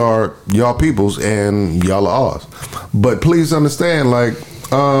 we are y'all peoples and y'all are ours. But please understand, like,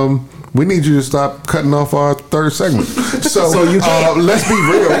 we need you to stop cutting off our third segment. So you let's be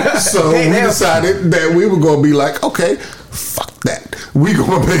real. So we decided that we were going to be like, okay, fuck that. We're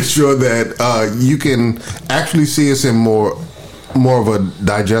going to make sure that you can actually see us in more of a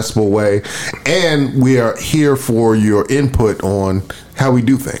digestible way, and we are here for your input on how we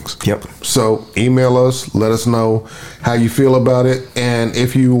do things. Yep. So email us, let us know how you feel about it, and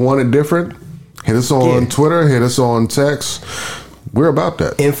if you want it different, hit us on Twitter, hit us on text. We're about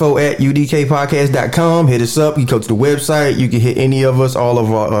that. info@udkpodcast.com. Hit us up. You go to the website. You can hit any of us. All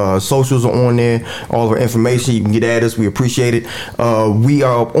of our socials are on there. All of our information. You can get at us. We appreciate it. We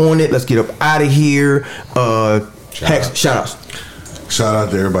are up on it. Let's get up out of here. Shout outs. Shout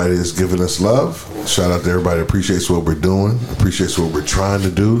out to everybody that's giving us love. Shout out to everybody that appreciates what we're doing, appreciates what we're trying to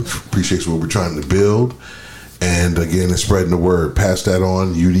do, appreciates what we're trying to build. And again, it's spreading the word. Pass that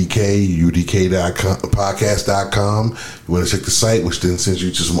on. UDK.podcast.com. You want to check the site, which then sends you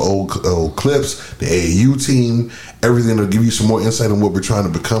to some old clips, the AAU team, everything that'll give you some more insight on what we're trying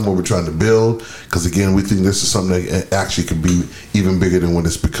to become, what we're trying to build. Because again, we think this is something that actually could be even bigger than what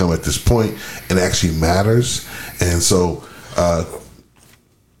it's become at this point, and actually matters. And so,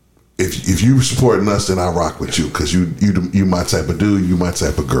 if you supporting us, then I rock with you because you my type of dude, you my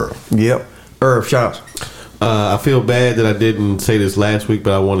type of girl. Yep. Irv, shout outs. I feel bad that I didn't say this last week,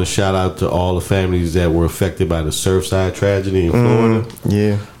 but I want to shout out to all the families that were affected by the Surfside tragedy in Florida.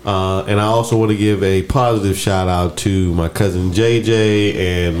 Yeah. And I also want to give a positive shout out to my cousin JJ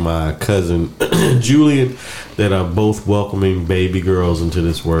and my cousin Julian that are both welcoming baby girls into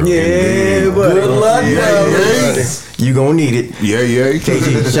this world. Yeah, but good luck, bro. You gonna need it. Yeah.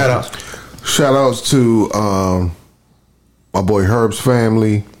 KG, shout outs. Shout outs to my boy Herb's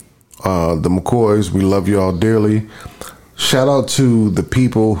family, the McCoys. We love y'all dearly. Shout out to the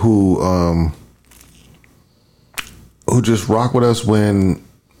people who just rock with us when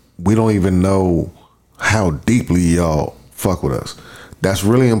we don't even know how deeply y'all fuck with us. That's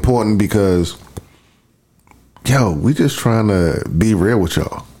really important because, yo, we just trying to be real with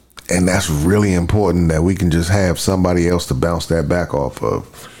y'all. And that's really important that we can just have somebody else to bounce that back off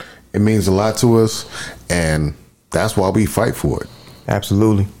of. It means a lot to us, and that's why we fight for it.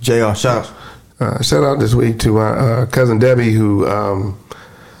 Absolutely. JR, shout out. Shout out this week to my cousin Debbie, who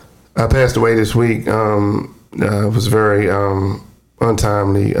passed away this week. It was very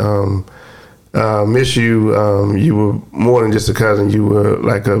untimely. Miss you. You were more than just a cousin. You were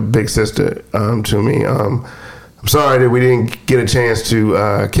like a big sister to me. I'm sorry that we didn't get a chance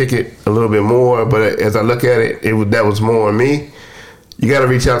to kick it a little bit more, but as I look at it, that was more on me. You got to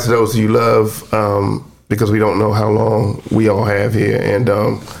reach out to those who you love because we don't know how long we all have here. And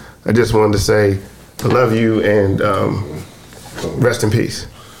I just wanted to say I love you and rest in peace.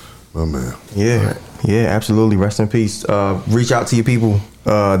 Oh, man. Yeah. Right. Yeah, absolutely. Rest in peace. Reach out to your people.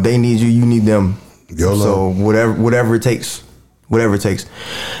 They need you. You need them. YOLO. So whatever it takes. Whatever it takes.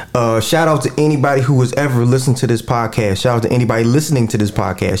 Shout out to anybody who has ever listened to this podcast. Shout out to anybody listening to this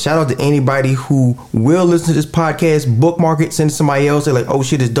podcast. Shout out to anybody who will listen to this podcast. Bookmark it. Send it to somebody else. They're like, oh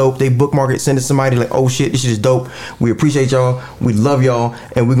shit, it's dope. They bookmark it. Send it to somebody like, oh shit, this shit is dope. We appreciate y'all. We love y'all.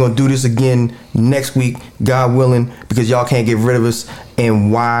 And we're going to do this again next week, God willing, because y'all can't get rid of us.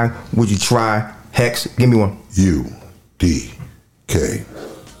 And why would you try? Hex, give me one. UDK.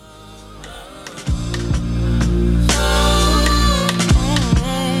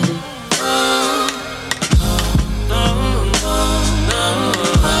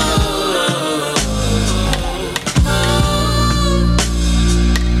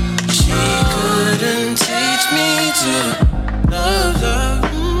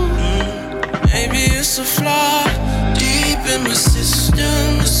 It's a flaw deep in my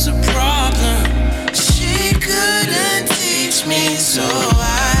system. It's a problem. She couldn't teach me so.